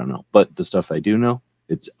stuff I don't know. But the stuff I do know,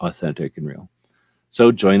 it's authentic and real.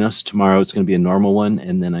 So join us tomorrow. It's going to be a normal one.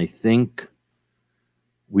 And then I think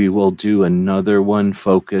we will do another one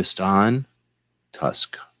focused on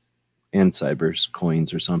Tusk and Cybers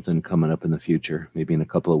coins or something coming up in the future, maybe in a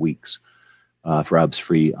couple of weeks, if Rob's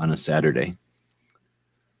free on a Saturday.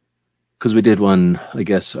 Because we did one, I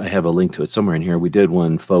guess I have a link to it somewhere in here. We did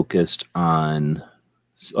one focused on,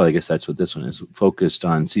 oh, I guess that's what this one is, focused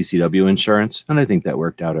on CCW insurance. And I think that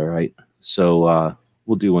worked out all right. So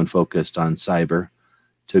we'll do one focused on cyber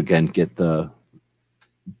to, again, get the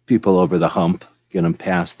people over the hump, get them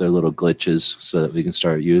past their little glitches so that we can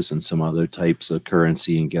start using some other types of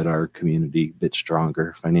currency and get our community a bit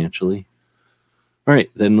stronger financially. All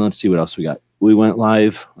right, then let's see what else we got. We went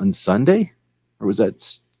live on Sunday, or was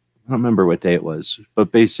that, I don't remember what day it was,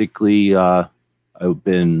 but basically I've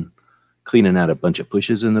been cleaning out a bunch of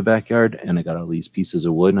bushes in the backyard, and I got all these pieces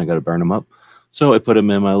of wood and I got to burn them up. So I put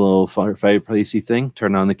them in my little fireplacey thing,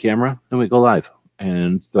 turn on the camera, and we go live.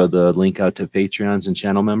 And throw the link out to Patreons and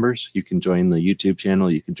channel members. You can join the YouTube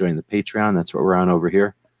channel. You can join the Patreon. That's what we're on over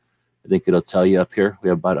here. I think it'll tell you up here. We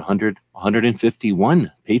have about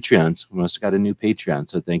 151 Patreons. We must have got a new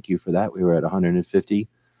Patreon, so thank you for that. We were at 150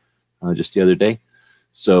 just the other day.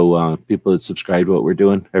 So people that subscribe to what we're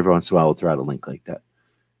doing, every once in a while we'll throw out a link like that.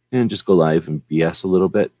 And just go live and BS a little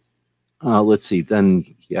bit. Let's see.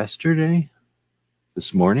 Then yesterday,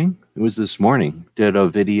 this morning, did a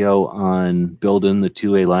video on building the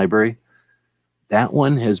 2A library. That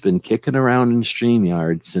one has been kicking around in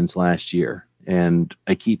StreamYard since last year. And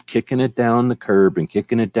I keep kicking it down the curb and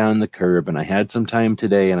kicking it down the curb. And I had some time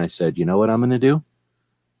today and I said, you know what I'm going to do?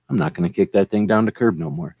 I'm not going to kick that thing down the curb no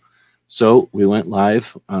more. So we went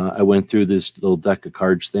live. I went through this little deck of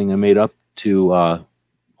cards thing I made up to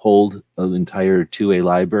hold an entire 2A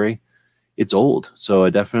library. It's old, so I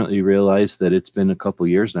definitely realized that it's been a couple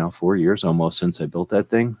years now, 4 years almost, since I built that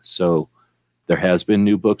thing. So there has been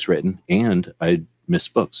new books written, and I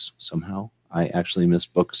missed books somehow. I actually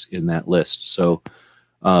missed books in that list. So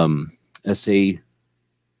essay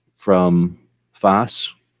from Foss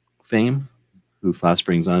fame, who Foss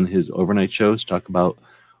brings on his overnight shows, talk about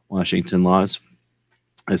Washington laws.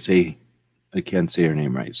 Essay, I can't say her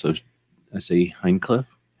name right, so Essay Hincliffe,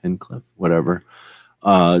 whatever.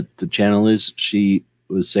 The channel is, she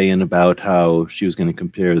was saying about how she was going to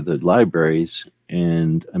compare the libraries,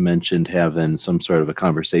 and I mentioned having some sort of a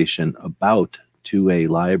conversation about 2A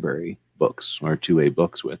library books or 2A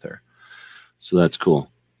books with her. So that's cool.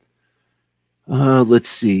 Let's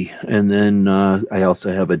see. And then I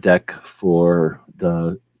also have a deck for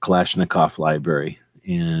the Kalashnikov library,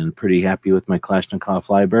 and pretty happy with my Kalashnikov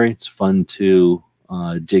library. It's fun to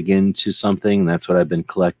dig into something. That's what I've been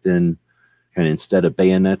collecting kind of instead of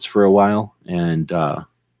bayonets for a while, and it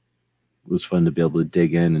was fun to be able to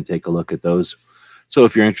dig in and take a look at those. So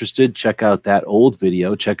if you're interested, check out that old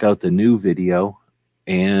video, check out the new video,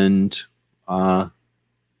 and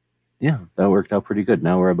yeah, that worked out pretty good.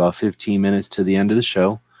 Now we're about 15 minutes to the end of the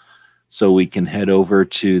show, so we can head over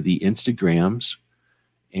to the Instagrams,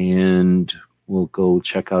 and we'll go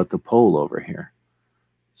check out the poll over here.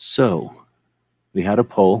 So we had a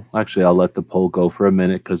poll. Actually, I'll let the poll go for a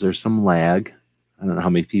minute because there's some lag. I don't know how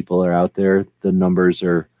many people are out there. The numbers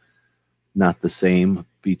are not the same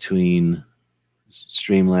between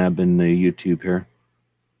Streamlab and the YouTube here.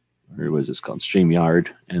 Or what is this called? StreamYard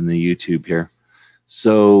and the YouTube here.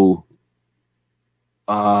 So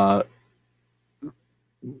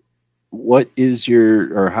what is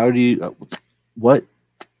your, or how do you,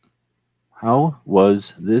 how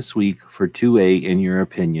was this week for 2A in your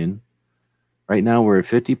opinion? Right now we're at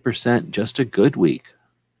 50%, just a good week.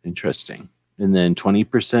 Interesting. And then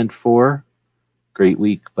 20% for great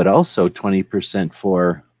week, but also 20%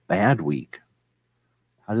 for bad week.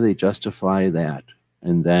 How do they justify that?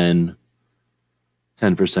 And then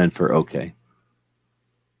 10% for okay.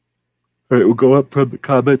 All right, we'll go up from the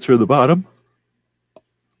comments from the bottom.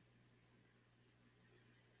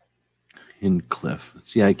 In Cliff.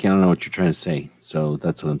 See, I don't know what you're trying to say, so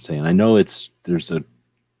that's what I'm saying. I know there's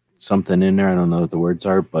something in there. I don't know what the words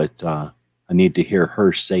are, but I need to hear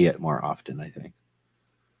her say it more often, I think.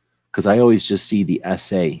 Because I always just see the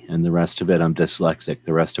essay, and the rest of it, I'm dyslexic.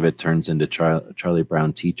 The rest of it turns into Charlie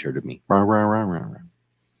Brown teacher to me.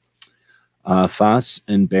 Foss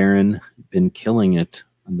and Barron been killing it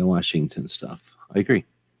on the Washington stuff. I agree.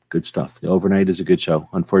 Good stuff. The overnight is a good show.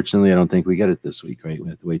 Unfortunately, I don't think we get it this week, right? We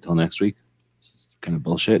have to wait till next week. It's kind of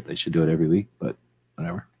bullshit. They should do it every week, but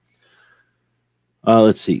whatever.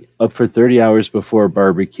 Let's see. Up for 30 hours before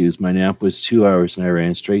barbecues. My nap was 2 hours, and I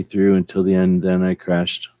ran straight through until the end. Then I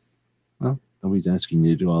crashed. Well, nobody's asking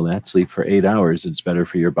you to do all that. Sleep for 8 hours. It's better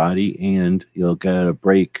for your body, and you'll get a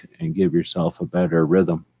break and give yourself a better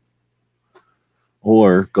rhythm.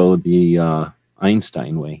 Or go the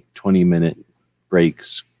Einstein way, 20-minute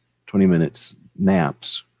breaks, 20 minutes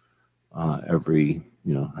naps every,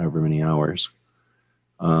 however many hours.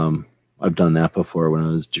 I've done that before when I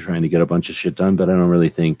was trying to get a bunch of shit done, but I don't really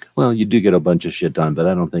think, well, you do get a bunch of shit done, but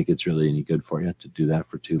I don't think it's really any good for you to do that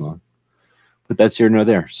for too long. But that's here nor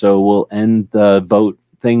there. So we'll end the vote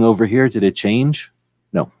thing over here. Did it change?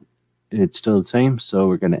 No, it's still the same. So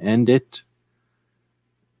we're going to end it.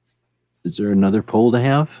 Is there another poll to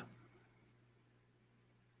have?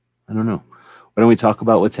 I don't know. Why don't we talk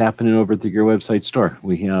about what's happening over at the Gear website store?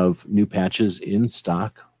 We have new patches in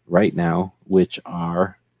stock right now, which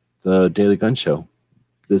are the Daily Gun Show.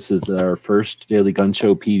 This is our first Daily Gun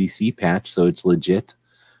Show PVC patch, so it's legit.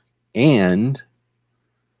 And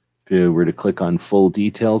if you were to click on full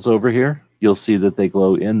details over here, you'll see that they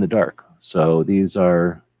glow in the dark. So these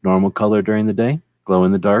are normal color during the day, glow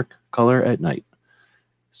in the dark color at night.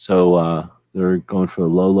 So they're going for a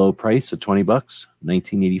low price of $20,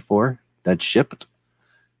 $19.84. That's shipped.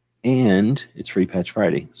 And it's Free Patch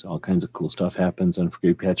Friday. So all kinds of cool stuff happens on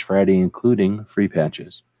Free Patch Friday, including free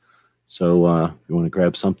patches. So if you want to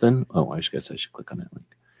grab something, I guess I should click on that link.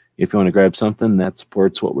 If you want to grab something that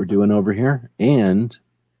supports what we're doing over here and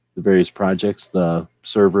the various projects, the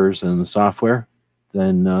servers and the software,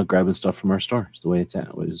 then grabbing stuff from our store is the way it's at,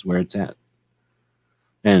 is where it's at.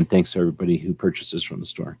 And thanks to everybody who purchases from the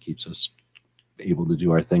store. Keeps us able to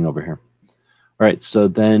do our thing over here. All right, so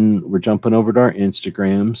then we're jumping over to our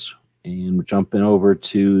Instagrams, and we're jumping over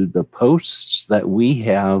to the posts that we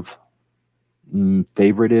have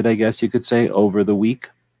favorited, I guess you could say, over the week.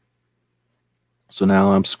 So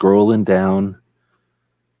now I'm scrolling down,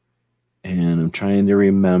 and I'm trying to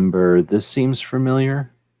remember. This seems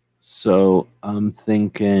familiar. So I'm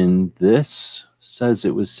thinking this says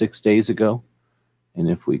it was 6 days ago. And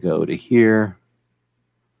if we go to here,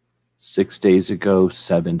 6 days ago,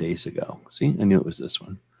 7 days ago. See, I knew it was this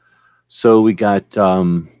one. So we got,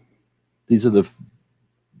 these are the,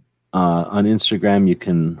 on Instagram, you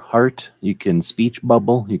can heart, you can speech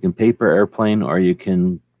bubble, you can paper airplane, or you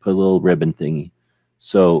can put a little ribbon thingy.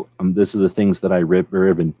 So this are the things that I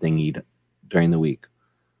ribbon thingied during the week.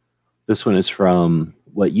 This one is from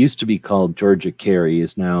what used to be called Georgia Carey,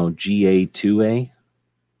 is now GA2A.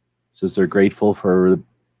 Says they're grateful for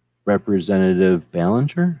Representative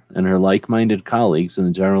Ballinger and her like-minded colleagues in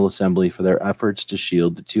the General Assembly for their efforts to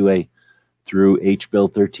shield the 2A. Through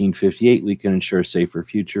HB1358, we can ensure a safer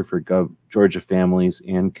future for Georgia families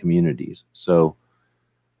and communities. So,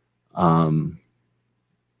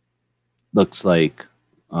 looks like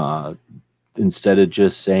instead of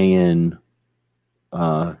just saying,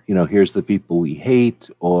 here's the people we hate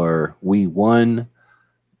or we won,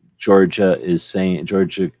 Georgia is saying,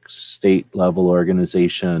 Georgia state level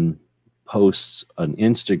organization posts on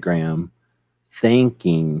Instagram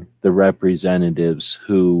thanking the representatives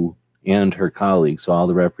who, and her colleagues, so all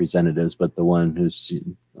the representatives, but the one who's,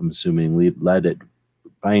 I'm assuming, led it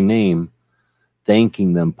by name,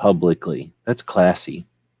 thanking them publicly. That's classy.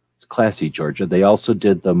 It's classy, Georgia. They also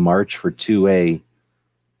did the March for 2A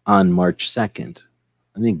on March 2nd.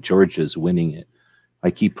 I think Georgia's winning it. I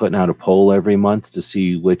keep putting out a poll every month to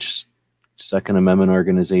see which Second Amendment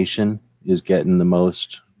organization is getting the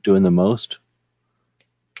most, doing the most.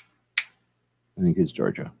 I think it's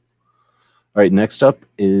Georgia. All right, next up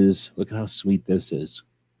is, look at how sweet this is.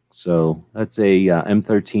 So that's a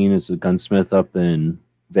M13 is a gunsmith up in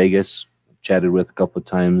Vegas. I've chatted with a couple of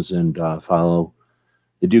times and follow.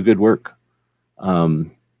 They do good work.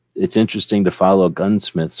 It's interesting to follow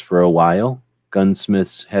gunsmiths for a while.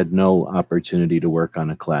 Gunsmiths had no opportunity to work on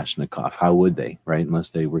a Kalashnikov. How would they, right?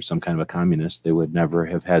 Unless they were some kind of a communist, they would never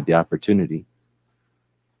have had the opportunity.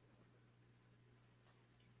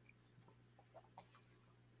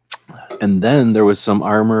 And then there was some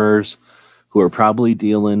armorers who are probably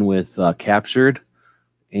dealing with captured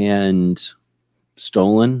and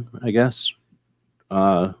stolen, I guess,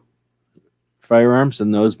 firearms,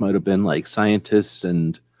 and those might have been like scientists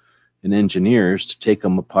and engineers to take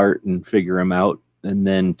them apart and figure them out, and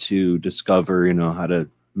then to discover, you know, how to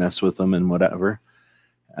mess with them and whatever.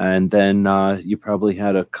 And then you probably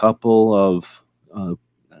had a couple of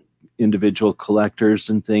individual collectors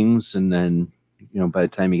and things, and then, you know, by the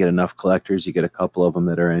time you get enough collectors, you get a couple of them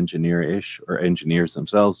that are engineer-ish or engineers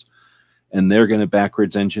themselves, and they're going to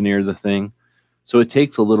backwards engineer the thing. So it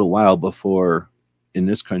takes a little while before, in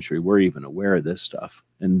this country, we're even aware of this stuff.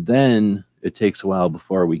 And then it takes a while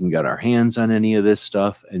before we can get our hands on any of this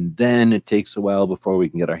stuff. And then it takes a while before we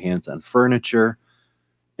can get our hands on furniture.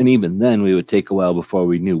 And even then, we would take a while before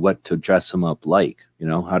we knew what to dress them up like. You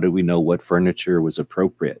know, how do we know what furniture was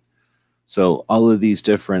appropriate? So all of these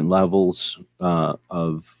different levels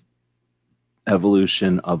of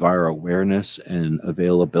evolution of our awareness and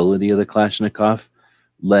availability of the Kalashnikov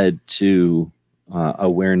led to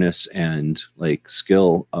awareness and like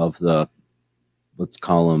skill of the, let's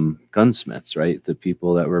call them gunsmiths, right? The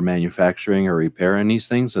people that were manufacturing or repairing these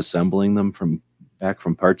things, assembling them from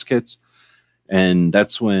parts kits. And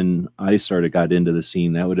that's when I got into the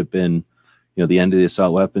scene. That would have been, you know, the end of the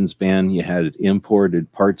assault weapons ban. You had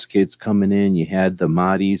imported parts kits coming in. You had the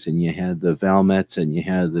Mahdi's, and you had the Valmets, and you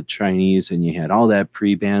had the Chinese, and you had all that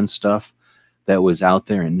pre-ban stuff that was out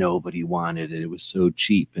there, and nobody wanted it. It was so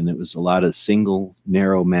cheap, and it was a lot of single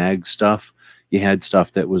narrow mag stuff. You had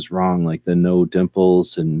stuff that was wrong, like the no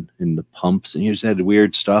dimples and the pumps, and you just had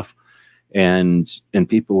weird stuff. And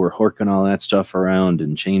people were horking all that stuff around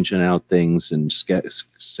and changing out things and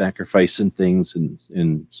sacrificing things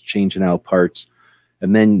and changing out parts.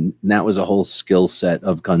 And then that was a whole skill set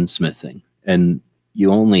of gunsmithing. And you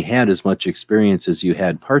only had as much experience as you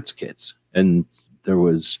had parts kits. And there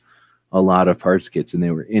was a lot of parts kits, and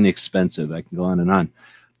they were inexpensive. I can go on and on.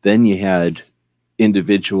 Then you had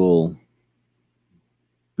individual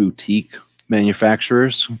boutique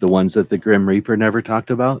manufacturers, the ones that the Grim Reaper never talked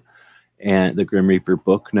about, and the Grim Reaper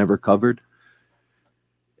book never covered.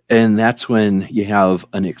 And that's when you have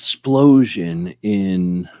an explosion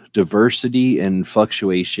in diversity and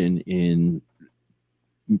fluctuation in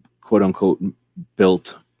quote unquote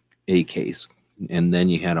built AKs. And then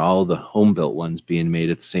you had all the home built ones being made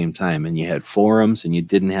at the same time. And you had forums, and you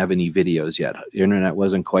didn't have any videos yet. The internet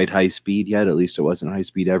wasn't quite high speed yet. At least it wasn't high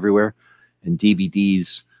speed everywhere. And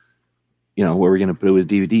DVDs, you know, what were we going to put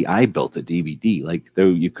with a DVD? I built a DVD. Like, though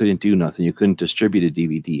you couldn't do nothing. You couldn't distribute a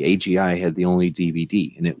DVD. AGI had the only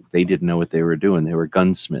DVD, and they didn't know what they were doing. They were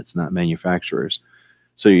gunsmiths, not manufacturers.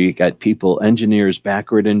 So you got people, engineers,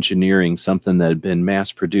 backward engineering something that had been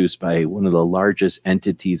mass produced by one of the largest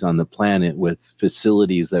entities on the planet, with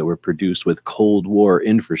facilities that were produced with Cold War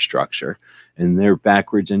infrastructure. And they're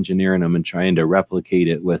backwards engineering them and trying to replicate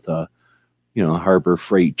it with a, you know, Harbor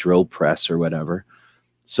Freight drill press or whatever.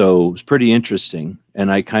 So it was pretty interesting.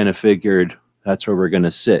 And I kind of figured that's where we're going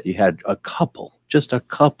to sit. You had just a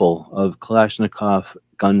couple of Kalashnikov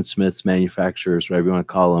gunsmiths, manufacturers, whatever you want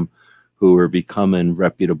to call them, who were becoming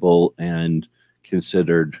reputable and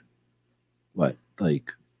considered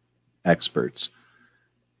experts.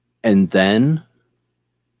 And then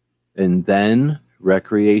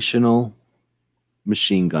recreational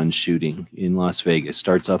machine gun shooting in Las Vegas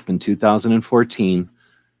starts up in 2014.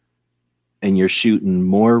 And you're shooting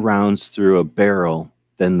more rounds through a barrel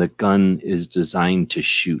than the gun is designed to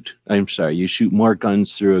shoot. I'm sorry, you shoot more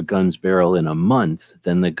guns through a gun's barrel in a month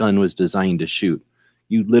than the gun was designed to shoot.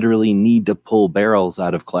 You literally need to pull barrels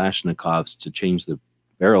out of Kalashnikovs to change the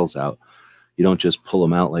barrels out. You don't just pull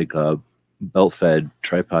them out like a belt-fed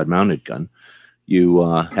tripod-mounted gun. You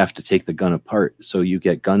have to take the gun apart. So you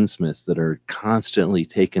get gunsmiths that are constantly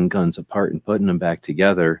taking guns apart and putting them back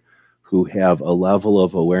together, who have a level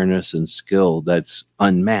of awareness and skill that's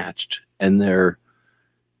unmatched, and their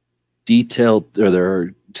detailed, or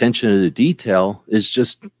their attention to the detail is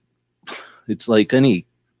just, it's like any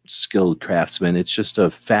skilled craftsman. It's just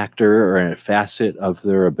a factor or a facet of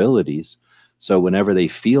their abilities. So whenever they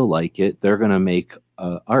feel like it, they're going to make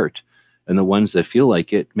art. And the ones that feel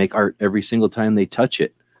like it make art every single time they touch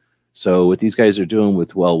it. So what these guys are doing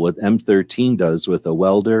with, well, what M13 does with a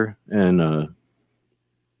welder and a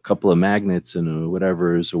couple of magnets and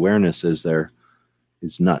whatever his awareness is there,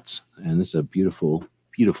 is nuts. And this is a beautiful,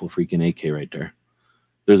 beautiful freaking AK right there.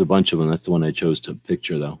 There's a bunch of them. That's the one I chose to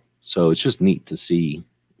picture, though. So it's just neat to see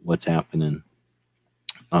what's happening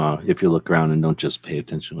if you look around and don't just pay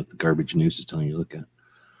attention to what the garbage news is telling you to look at.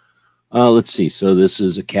 Let's see. So this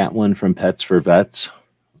is a cat one from Pets for Vets.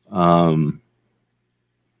 A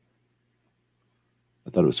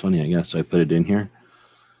thought it was funny, I guess, so I put it in here.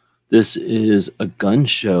 This is a gun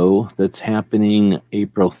show that's happening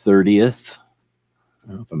April 30th. I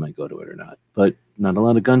don't know if I might go to it or not, but not a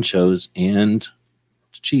lot of gun shows, and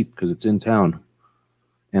it's cheap because it's in town.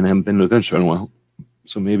 And I haven't been to a gun show in a while,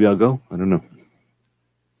 so maybe I'll go. I don't know.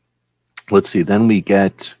 Let's see. Then we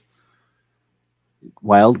get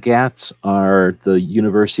Wildcats are the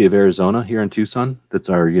University of Arizona here in Tucson. That's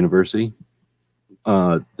our university.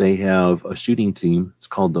 They have a shooting team. It's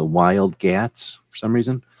called the Wildcats for some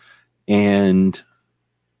reason. And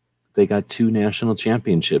they got 2 national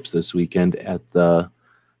championships this weekend at the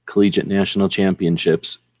Collegiate National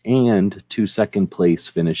Championships and 2 second-place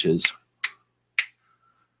finishes.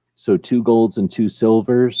 So 2 golds and 2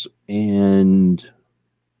 silvers, and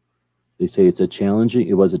they say it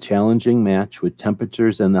was a challenging match with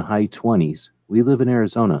temperatures in the high 20s. We live in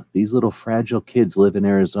Arizona. These little fragile kids live in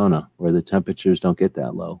Arizona where the temperatures don't get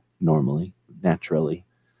that low normally, naturally.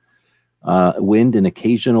 Wind and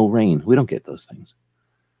occasional rain. We don't get those things.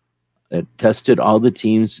 It tested all the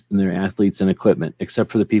teams and their athletes and equipment,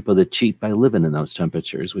 except for the people that cheat by living in those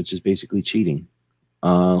temperatures, which is basically cheating.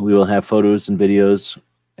 We will have photos and videos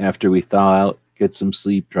after we thaw out, get some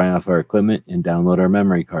sleep, dry off our equipment, and download our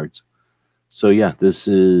memory cards. So yeah, this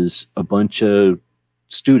is a bunch of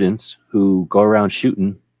students who go around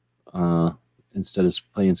shooting instead of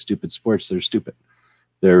playing stupid sports. They're stupid.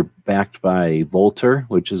 They're backed by Volter,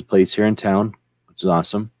 which is a place here in town, which is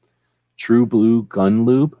awesome. True Blue Gun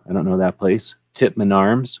Lube, I don't know that place. Tipman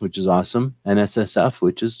Arms, which is awesome. NSSF,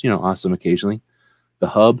 which is, awesome occasionally. The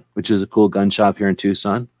Hub, which is a cool gun shop here in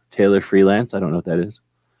Tucson. Taylor Freelance, I don't know what that is.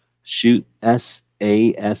 Shoot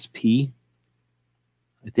SASP,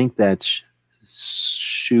 I think that's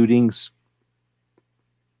shooting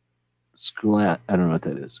I don't know what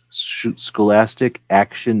that is. Scholastic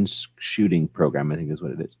Action Shooting Program, I think is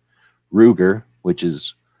what it is. Ruger, which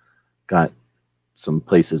is got some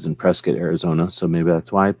places in Prescott, Arizona, so maybe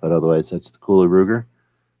that's why, but otherwise that's the cooler Ruger.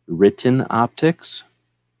 Written Optics,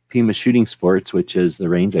 Pima Shooting Sports, which is the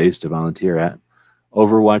range I used to volunteer at.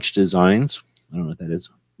 Overwatch Designs, I don't know what that is.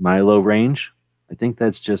 Milo Range, I think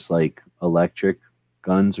that's just like electric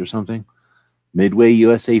guns or something. Midway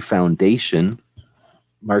USA Foundation,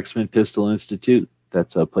 Marksman Pistol Institute,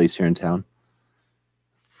 that's a place here in town.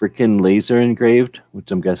 Frickin' Laser Engraved,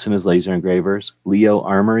 which I'm guessing is Laser Engravers. Leo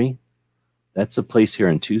Armory, that's a place here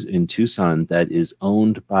in Tucson that is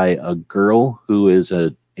owned by a girl who is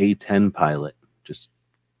a A-10 pilot. Just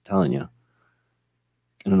telling you.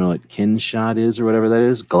 I don't know what Kinshot is or whatever that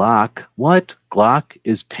is. Glock. What? Glock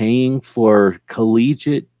is paying for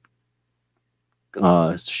collegiate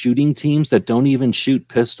shooting teams that don't even shoot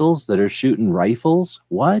pistols, that are shooting rifles.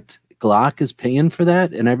 What? Glock is paying for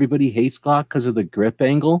that, and everybody hates Glock because of the grip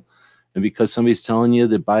angle and because somebody's telling you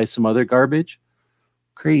to buy some other garbage.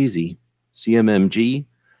 Crazy. CMMG,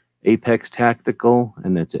 Apex Tactical,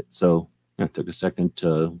 and that's it. So I took a second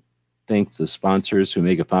to thank the sponsors who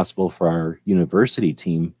make it possible for our university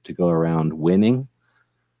team to go around winning.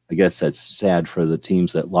 I guess that's sad for the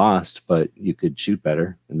teams that lost, but you could shoot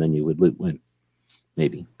better and then you would win.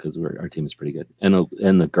 Maybe, because our team is pretty good.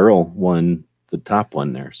 And the girl won the top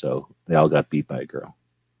one there, so they all got beat by a girl.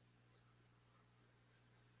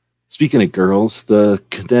 Speaking of girls, the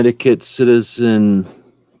Connecticut Citizen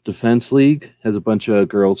Defense League has a bunch of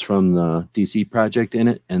girls from the DC project in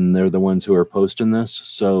it, and they're the ones who are posting this.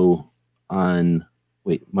 So on,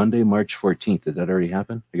 Monday, March 14th, did that already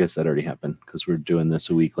happen? I guess that already happened because we're doing this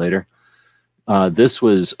a week later. This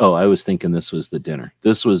was, I was thinking this was the dinner.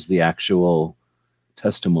 This was the actual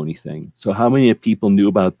testimony thing. So how many people knew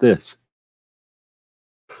about this?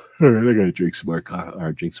 All right, I gotta drink some more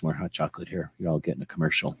hot chocolate here. You're all getting a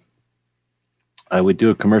commercial. I would do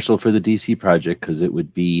a commercial for the DC project because it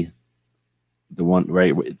would be the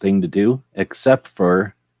right thing to do, except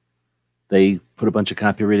for they put a bunch of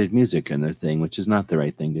copyrighted music in their thing, which is not the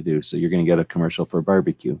right thing to do. So you're going to get a commercial for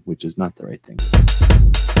barbecue, which is not the right thing.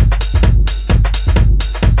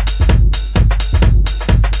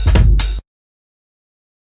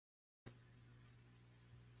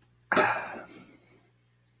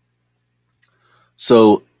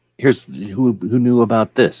 So here's who knew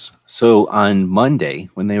about this. So on Monday,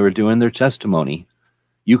 when they were doing their testimony,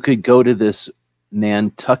 you could go to this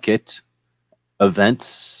Nantucket event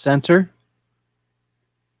center,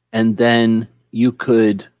 and then you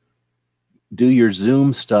could do your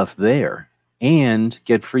Zoom stuff there and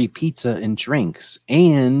get free pizza and drinks,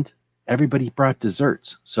 and everybody brought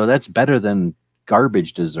desserts. So that's better than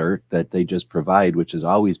garbage dessert that they just provide, which is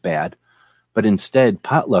always bad. But instead,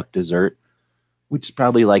 potluck dessert, which is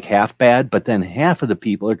probably like half bad, but then half of the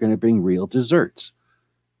people are going to bring real desserts.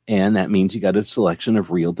 And that means you got a selection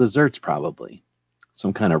of real desserts, probably.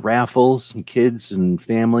 Some kind of raffles, and kids and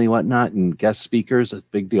family, whatnot, and guest speakers, a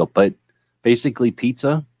big deal. But basically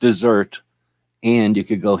pizza, dessert, and you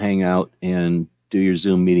could go hang out and do your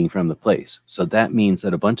Zoom meeting from the place. So that means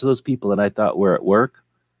that a bunch of those people that I thought were at work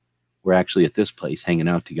were actually at this place hanging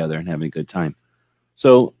out together and having a good time.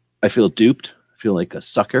 So I feel duped, I feel like a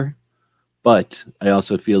sucker, but I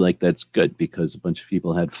also feel like that's good because a bunch of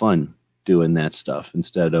people had fun doing that stuff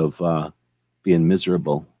instead of being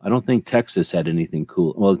miserable. I don't think Texas had anything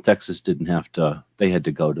cool. Well, Texas didn't have to, they had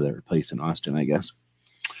to go to their place in Austin, I guess.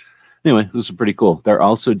 Anyway, this is pretty cool. They're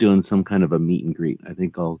also doing some kind of a meet and greet. I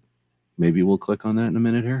think maybe we'll click on that in a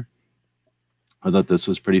minute here. I thought this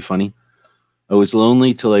was pretty funny. I was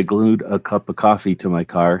lonely till I glued a cup of coffee to my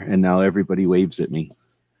car, and now everybody waves at me.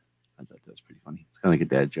 I thought that was pretty funny. It's kind of like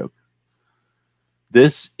a dad joke.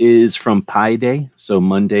 This is from Pi Day. So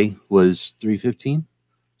Monday was 3/15.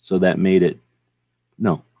 So that made it,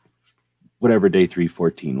 no, whatever day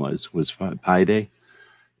 3/14 was Pi Day.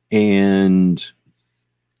 And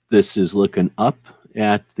this is looking up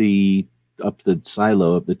at the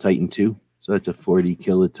silo of the Titan II. So that's a 40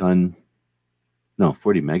 megaton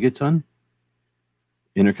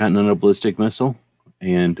intercontinental ballistic missile,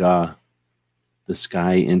 and the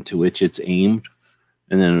sky into which it's aimed,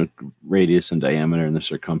 and then a radius and diameter and the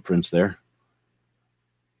circumference there.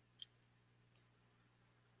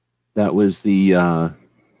 That was the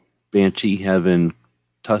Banshee having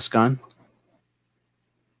Tuscan.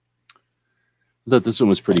 I thought this one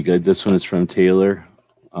was pretty good. This one is from Taylor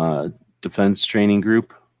Defense Training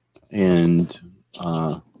Group, and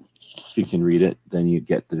if you can read it, then you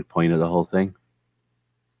get the point of the whole thing.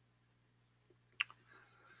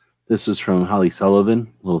 This is from Holly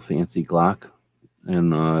Sullivan, little fancy Glock,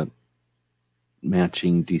 and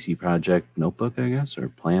matching DC Project notebook, I guess, or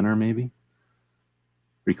planner maybe.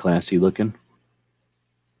 Pretty classy looking.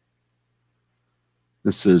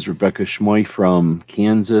 This is Rebecca Schmoy from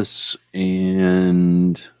Kansas,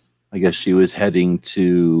 and I guess she was heading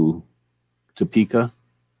to Topeka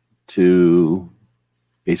to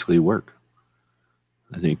basically work.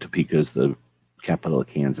 I think Topeka is the capital of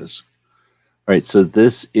Kansas. All right, so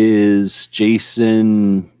this is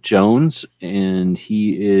Jason Jones, and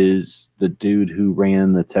he is the dude who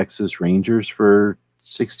ran the Texas Rangers for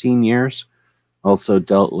 16 years. Also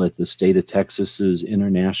dealt with the state of Texas's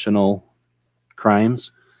international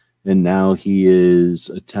crimes, and now he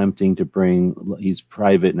is attempting to he's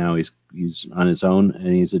private now, he's on his own,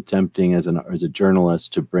 and he's attempting as a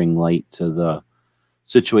journalist to bring light to the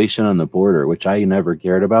situation on the border, which I never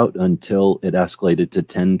cared about until it escalated to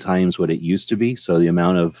 10 times what it used to be. So the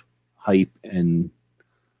amount of hype and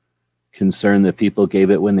concern that people gave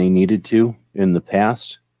it when they needed to in the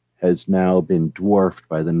past has now been dwarfed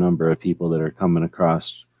by the number of people that are coming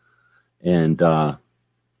across. And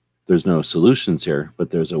there's no solutions here, but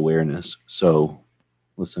there's awareness. So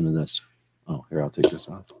listen to this. Oh, here, I'll take this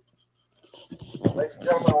off. Ladies and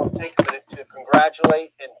gentlemen, I want to take a minute to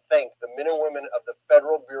congratulate and thank the men and women of the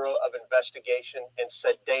Federal Bureau of Investigation and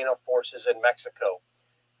SEDENA forces in Mexico.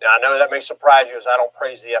 Now, I know that may surprise you as I don't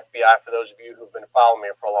praise the FBI for those of you who've been following me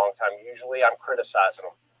for a long time. Usually I'm criticizing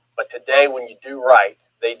them. But today, when you do right,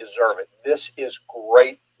 they deserve it. This is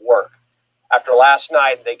great work. After last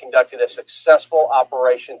night, they conducted a successful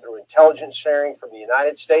operation through intelligence sharing from the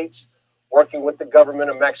United States, working with the government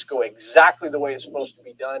of Mexico exactly the way it's supposed to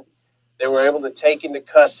be done. They were able to take into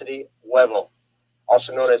custody Huevo,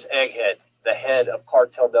 also known as Egghead, the head of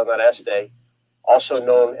Cartel del Noreste, also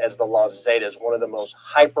known as the Los Zetas, one of the most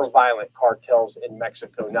hyper-violent cartels in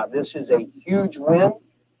Mexico. Now, this is a huge win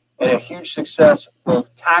and a huge success,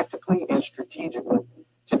 both tactically and strategically.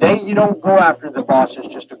 Today, you don't go after the bosses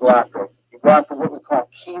just to go after them. You go after what we call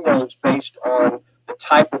keynotes based on the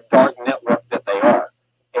type of dark network that they are.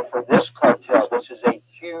 And for this cartel, this is a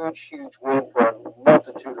huge, huge win for a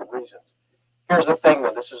multitude of reasons. Here's the thing,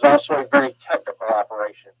 though. This is also a very technical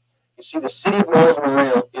operation. You see, the city of Nuevo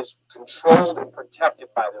Laredo is controlled and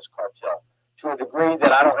protected by this cartel to a degree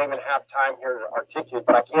that I don't even have time here to articulate,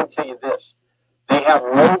 but I can tell you this. They have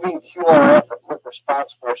roving QRF, or quick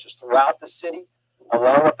response forces, throughout the city,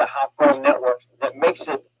 along with the Holcomb networks, that makes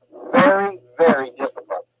it very, very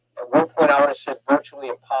difficult. At one point, I would have said virtually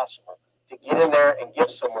impossible to get in there and get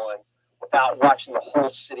someone without watching the whole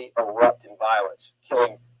city erupt in violence,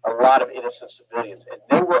 killing a lot of innocent civilians. And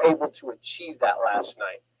they were able to achieve that last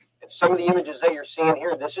night. And some of the images that you're seeing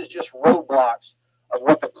here, this is just roadblocks of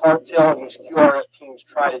what the cartel and these QRF teams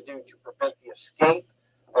try to do to prevent the escape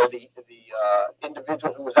or the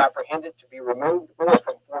individual who was apprehended to be removed, or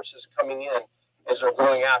from forces coming in as they're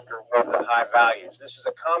going after one of the high values. This is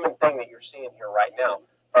a common thing that you're seeing here right now.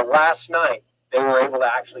 But last night, they were able to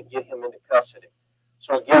actually get him into custody.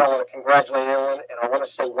 So again, I want to congratulate everyone, and I want to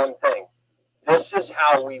say one thing. This is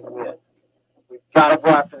how we win. We've got to go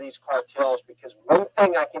after these cartels, because one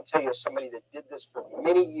thing I can tell you, as somebody that did this for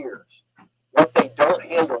many years, what they don't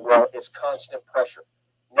handle well is constant pressure.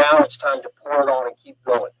 Now it's time to pour it on and keep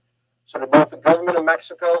going. So to both the government of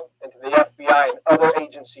Mexico and to the FBI and other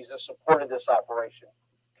agencies that supported this operation,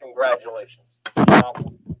 congratulations. Now,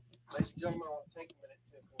 ladies and gentlemen, I want to take a minute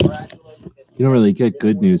to congratulate. You don't really get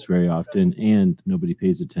good news very often, and nobody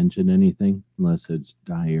pays attention to anything unless it's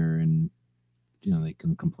dire and, you know, they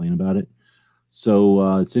can complain about it.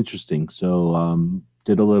 So it's interesting. So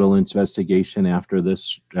did a little investigation after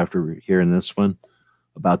this, after hearing this one,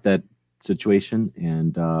 about that situation,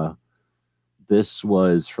 and this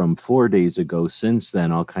was from 4 days ago. Since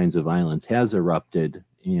then, all kinds of violence has erupted,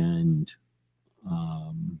 and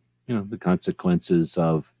you know, the consequences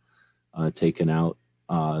of taking out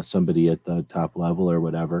somebody at the top level or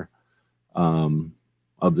whatever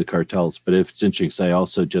of the cartels. But if it's interesting, I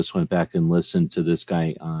also just went back and listened to this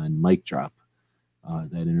guy on Mic Drop,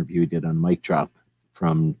 that interview he did on Mic Drop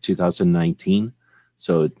from 2019.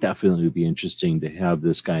 So it definitely would be interesting to have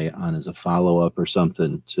this guy on as a follow-up or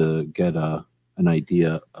something to get an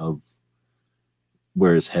idea of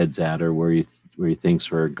where his head's at, or where he thinks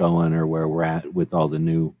we're going, or where we're at with all the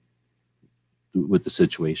new, with the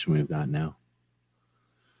situation we've got now.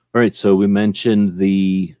 All right, so we mentioned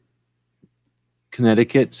the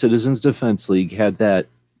Connecticut Citizens Defense League had that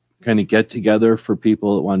kind of get together for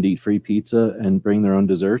people that wanted to eat free pizza and bring their own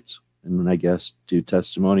desserts, and I guess do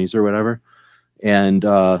testimonies or whatever. And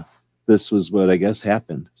this was what I guess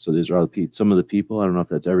happened. So these are all some of the people. I don't know if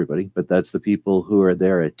that's everybody, but that's the people who are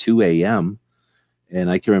there at 2 a.m. And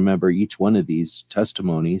I can remember each one of these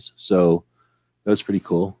testimonies. So that was pretty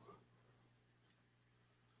cool.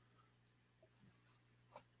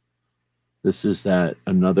 This is that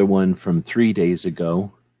another one from 3 days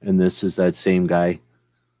ago, and this is that same guy.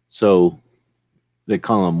 So they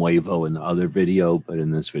call him Wavo in the other video, but in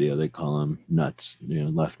this video they call him Nuts, you know,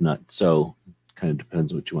 left nut. So kind of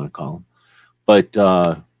depends what you want to call him. But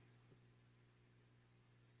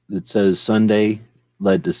it says Sunday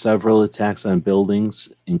led to several attacks on buildings,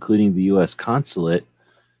 including the U.S. consulate,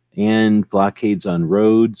 and blockades on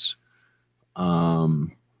roads.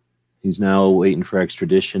 He's now waiting for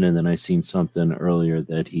extradition, and then I seen something earlier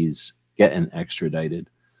that he's getting extradited.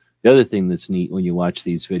 The other thing that's neat when you watch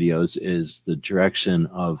these videos is the direction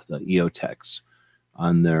of the EOTechs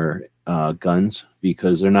on their guns,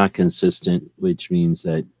 because they're not consistent, which means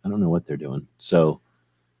that I don't know what they're doing. So,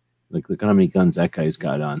 like, look how many guns that guy's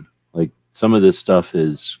got on. Like, some of this stuff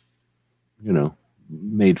is, you know,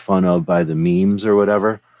 made fun of by the memes or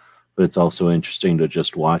whatever, but it's also interesting to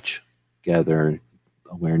just watch, gather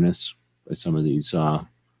awareness by some of these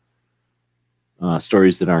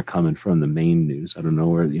stories that aren't coming from the main news. I don't know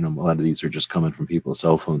where, you know, a lot of these are just coming from people's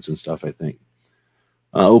cell phones and stuff, I think.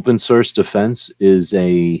 Open source defense is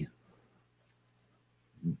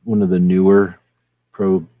one of the newer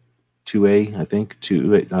Pro 2A, I think,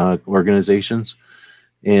 organizations.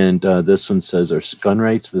 And this one says, our gun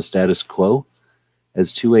rights, the status quo.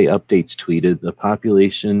 As 2A updates tweeted, the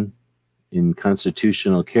population in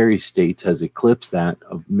constitutional carry states has eclipsed that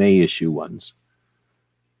of May issue ones.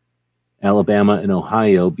 Alabama and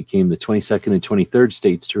Ohio became the 22nd and 23rd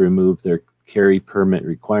states to remove their carry permit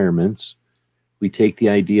requirements. We take the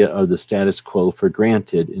idea of the status quo for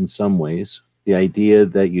granted in some ways. The idea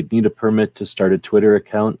that you'd need a permit to start a Twitter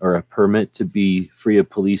account or a permit to be free of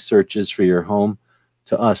police searches for your home,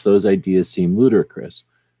 to us, those ideas seem ludicrous.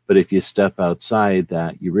 But if you step outside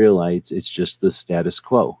that, you realize it's just the status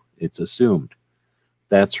quo. It's assumed.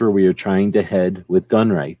 That's where we are trying to head with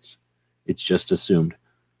gun rights. It's just assumed.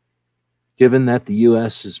 Given that the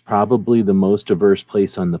U.S. is probably the most diverse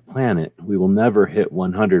place on the planet, we will never hit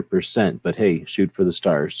 100%, but hey, shoot for the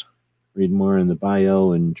stars. Read more in the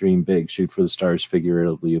bio and dream big, shoot for the stars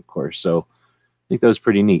figuratively, of course. So I think that was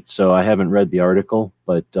pretty neat. So I haven't read the article,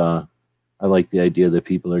 but I like the idea that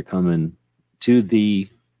people are coming to the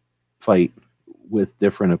fight with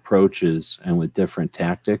different approaches and with different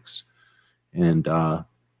tactics. And I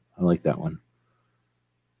like that one.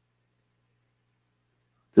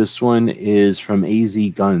 This one is from AZ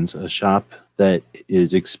Guns, a shop that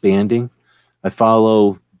is expanding. I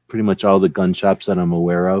follow pretty much all the gun shops that I'm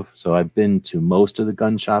aware of. So I've been to most of the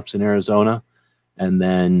gun shops in Arizona, and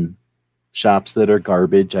then shops that are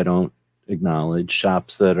garbage, I don't acknowledge.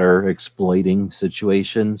 Shops that are exploiting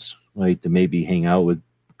situations, like to maybe hang out with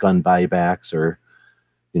gun buybacks, or,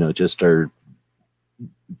 you know, just are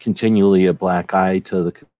continually a black eye to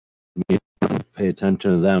the community, pay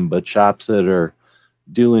attention to them. But shops that are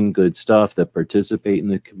doing good stuff, that participate in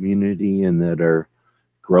the community and that are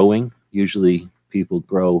growing. Usually people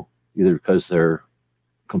grow either because they're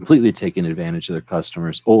completely taking advantage of their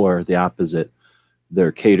customers, or the opposite,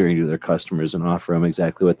 they're catering to their customers and offer them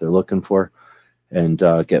exactly what they're looking for, and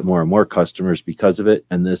get more and more customers because of it.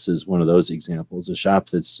 And this is one of those examples, a shop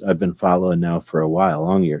that's I've been following now for a while,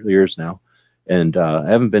 long years now. And I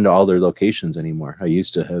haven't been to all their locations anymore. I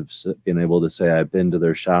used to have been able to say I've been to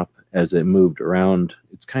their shop as it moved around.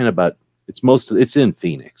 It's kind of about, it's in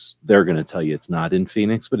Phoenix. They're going to tell you it's not in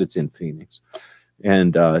Phoenix, but it's in Phoenix.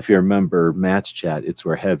 And if you remember Matt's chat, it's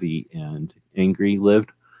where Heavy and Angry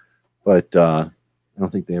lived. But I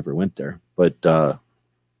don't think they ever went there. But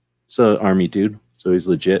it's an Army dude, so he's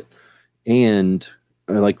legit. And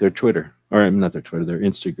I like their Twitter, or not their Twitter, their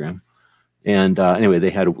Instagram. And anyway,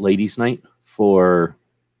 they had a ladies' night for,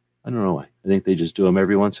 I don't know why. I think they just do them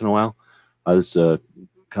every once in a while. This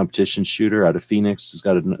competition shooter out of Phoenix who's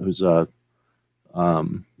got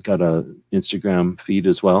a Instagram feed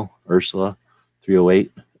as well, Ursula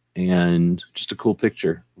 308, and just a cool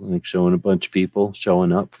picture, like showing a bunch of people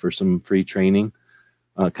showing up for some free training,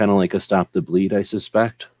 kind of like a Stop the Bleed, I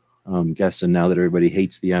suspect. I'm guessing now that everybody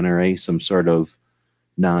hates the NRA, some sort of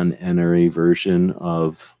non-NRA version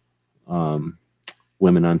of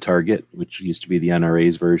Women on Target, which used to be the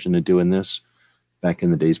NRA's version of doing this back in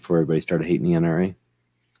the days before everybody started hating the NRA.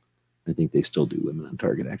 I think they still do Women on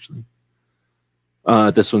Target, actually.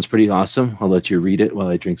 This one's pretty awesome. I'll let you read it while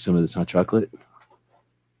I drink some of this hot chocolate.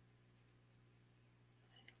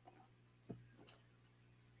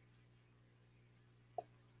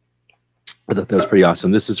 I thought that was pretty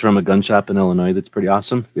awesome. This is from a gun shop in Illinois that's pretty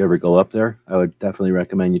awesome. If you ever go up there, I would definitely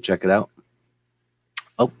recommend you check it out.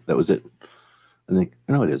 Oh, that was it. I think,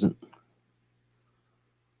 no, it isn't.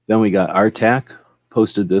 Then we got RTAC,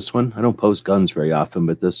 posted this one. I don't post guns very often,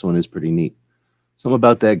 but this one is pretty neat. Something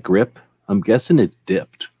about that grip. I'm guessing it's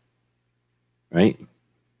dipped, right?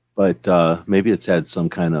 But maybe it's had some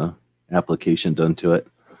kind of application done to it.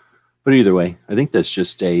 But either way, I think that's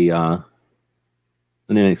just an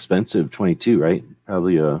inexpensive 22, right?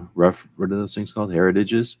 Probably a rough, what are those things called?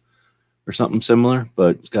 Heritages or something similar,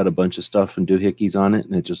 but it's got a bunch of stuff and doohickeys on it,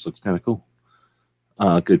 and it just looks kind of cool.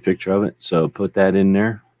 Good picture of it, so put that in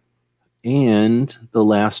there. And the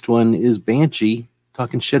last one is Banshee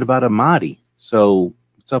talking shit about a Mahdi. So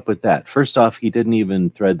what's up with that? First off, he didn't even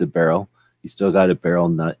thread the barrel. He still got a barrel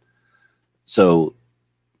nut. So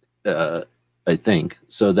I think.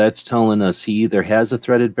 So that's telling us he either has a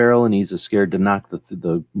threaded barrel and he's scared to knock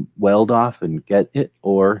the weld off and get it,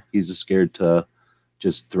 or he's scared to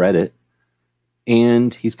just thread it.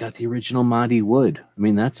 And he's got the original Mahdi wood. I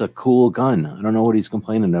mean, that's a cool gun. I don't know what he's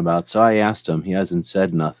complaining about. So I asked him. He hasn't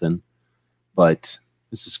said nothing. But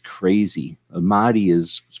this is crazy. A Mahdi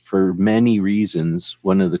is, for many reasons,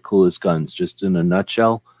 one of the coolest guns. Just in a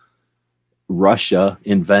nutshell, Russia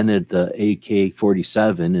invented the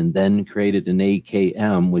AK-47 and then created an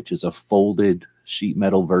AKM, which is a folded sheet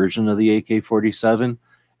metal version of the AK-47.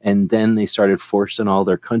 And then they started forcing all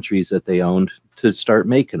their countries that they owned to start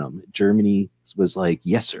making them. Germany was like,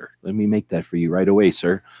 yes, sir. Let me make that for you right away,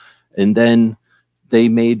 sir. And then they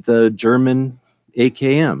made the German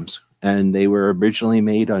AKMs. And they were originally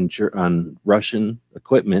made on Russian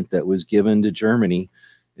equipment that was given to Germany.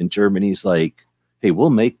 And Germany's like, hey, we'll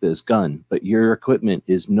make this gun, but your equipment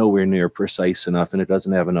is nowhere near precise enough and it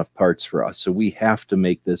doesn't have enough parts for us. So we have to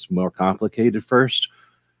make this more complicated first.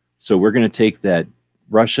 So we're going to take that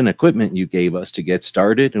Russian equipment you gave us to get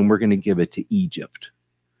started and we're going to give it to Egypt.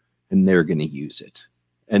 And they're going to use it.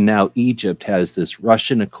 And now Egypt has this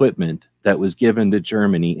Russian equipment that was given to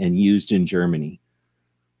Germany and used in Germany.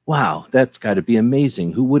 Wow, that's got to be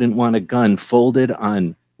amazing. Who wouldn't want a gun folded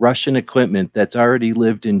on Russian equipment that's already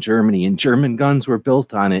lived in Germany, and German guns were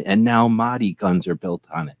built on it, and now Mahdi guns are built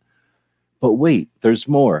on it? But wait, there's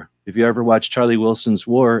more. If you ever watched Charlie Wilson's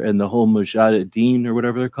War and the whole Mujahideen or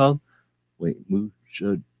whatever they're called,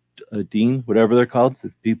 Mujahideen, whatever they're called,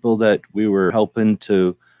 the people that we were helping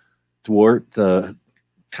to thwart the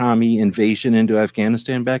commie invasion into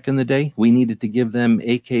Afghanistan back in the day, we needed to give them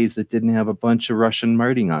AKs that didn't have a bunch of Russian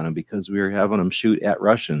marking on them because we were having them shoot at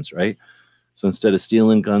Russians, right? So instead of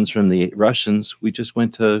stealing guns from the Russians, we just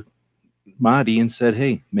went to Mahdi and said,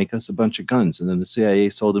 hey, make us a bunch of guns. And then the CIA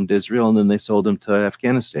sold them to Israel, and then they sold them to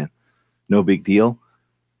Afghanistan. No big deal.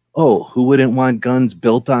 Oh, who wouldn't want guns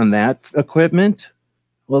built on that equipment?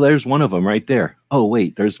 Well, there's one of them right there. Oh,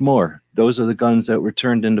 wait, there's more. Those are the guns that were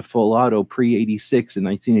turned into full auto pre-86 in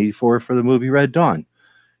 1984 for the movie Red Dawn.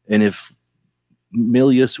 And if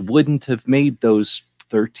Milius wouldn't have made those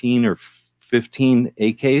 13 or 15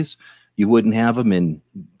 AKs, you wouldn't have them in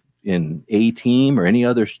in A-Team or any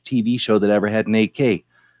other TV show that ever had an AK,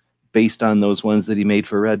 based on those ones that he made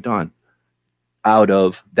for Red Dawn, out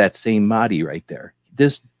of that same Mahdi right there.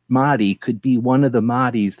 This Mahdi could be one of the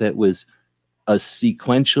Mahdis that was a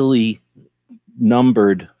sequentially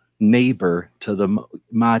numbered neighbor to the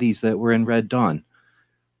Mahdis that were in Red Dawn.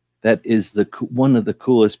 That is one of the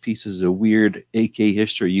coolest pieces of weird AK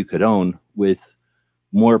history you could own, with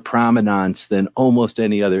more prominence than almost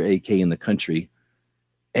any other AK in the country.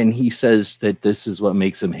 And he says that this is what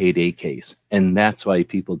makes him hate AKs. And that's why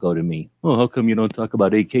people go to me. Oh, how come you don't talk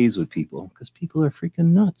about AKs with people? Because people are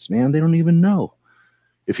freaking nuts, man. They don't even know.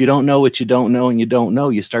 If you don't know what you don't know and you don't know,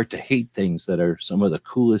 you start to hate things that are some of the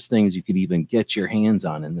coolest things you could even get your hands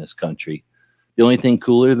on in this country. The only thing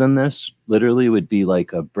cooler than this, literally, would be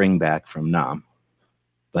like a bring back from Nam.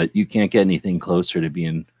 But you can't get anything closer to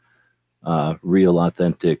being real,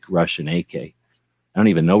 authentic Russian AK. I don't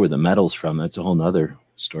even know where the metal's from. That's a whole nother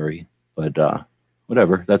story. But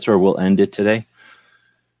whatever. That's where we'll end it today.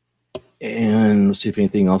 And let's see if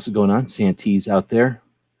anything else is going on. Santee's out there.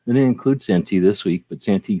 I didn't include Santee this week, but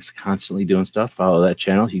Santee's constantly doing stuff. Follow that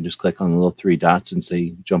channel. You can just click on the little 3 dots and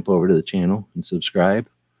say jump over to the channel and subscribe.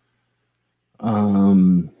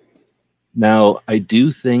 Now, I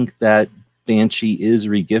do think that Banshee is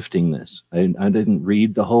regifting this. I didn't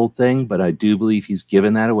read the whole thing, but I do believe he's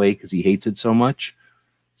given that away because he hates it so much.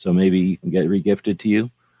 So maybe you can get it regifted to you.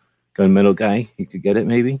 Gunmetal guy, you could get it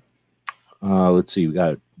maybe. Let's see, we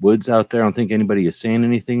got Woods out there. I don't think anybody is saying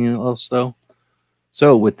anything else, though.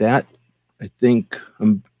 So with that, I think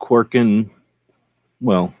I'm corking.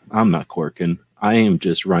 Well, I'm not corking. I am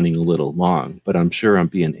just running a little long, but I'm sure I'm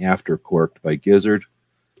being after corked by Gizzard.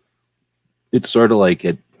 It's sort of like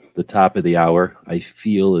at the top of the hour, I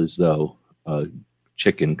feel as though a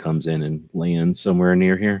chicken comes in and lands somewhere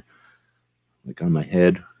near here, like on my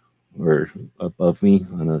head or above me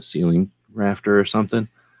on a ceiling rafter or something.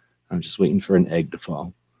 I'm just waiting for an egg to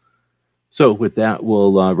fall. So with that,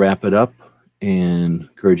 we'll wrap it up and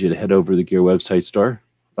encourage you to head over to the Gear website store,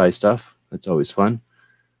 buy stuff. That's always fun.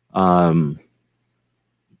 I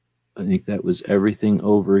think that was everything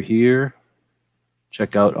over here.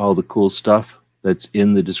 Check out all the cool stuff that's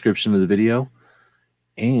in the description of the video.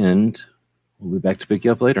 And we'll be back to pick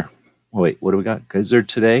you up later. Oh, wait, what do we got? Gizzard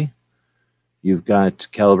today. You've got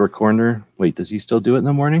Caliber Corner. Wait, does he still do it in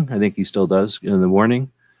the morning? I think he still does in the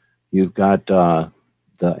morning. You've got the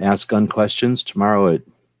Ask Gun questions tomorrow at,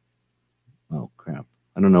 oh, crap.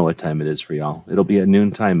 I don't know what time it is for y'all. It'll be at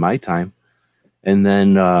noontime, my time. And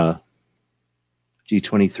then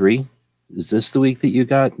G23. Is this the week that you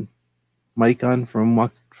got Mike on from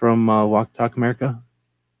Walk Talk America?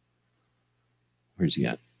 Where's he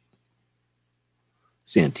at?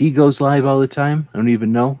 Santee goes live all the time. I don't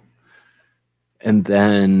even know. And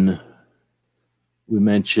then we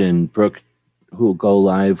mentioned Brooke, who will go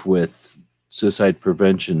live with Suicide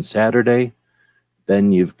Prevention Saturday.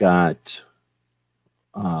 Then you've got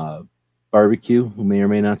Barbecue, who may or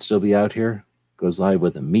may not still be out here, goes live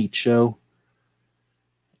with a meat show.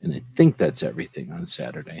 And I think that's everything on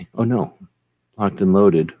Saturday. Oh, no. Locked and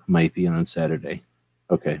Loaded might be on Saturday.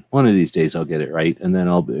 Okay. One of these days I'll get it right, and then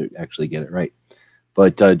I'll actually get it right.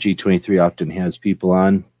 But G23 often has people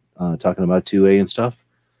on talking about 2A and stuff.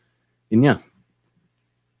 And yeah,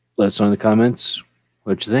 let us know in the comments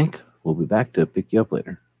what you think. We'll be back to pick you up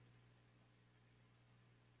later.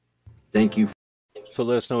 Thank you. So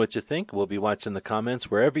let us know what you think. We'll be watching the comments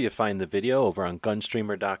wherever you find the video, over on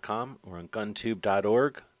gunstreamer.com or on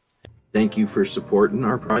guntube.org. Thank you for supporting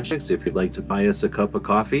our projects. If you'd like to buy us a cup of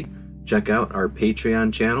coffee, check out our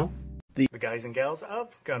Patreon channel. The guys and gals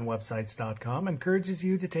of gunwebsites.com encourages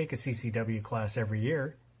you to take a CCW class every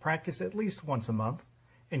year, practice at least once a month,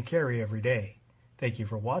 and carry every day. Thank you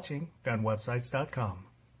for watching gunwebsites.com.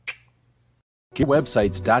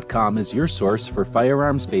 GearWebsites.com is your source for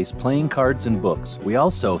firearms-based playing cards and books. We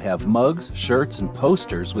also have mugs, shirts, and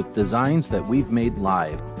posters with designs that we've made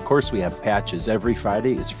live. Of course, we have patches. Every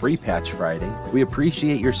Friday is Free Patch Friday. We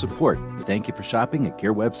appreciate your support. Thank you for shopping at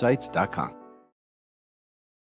GearWebsites.com.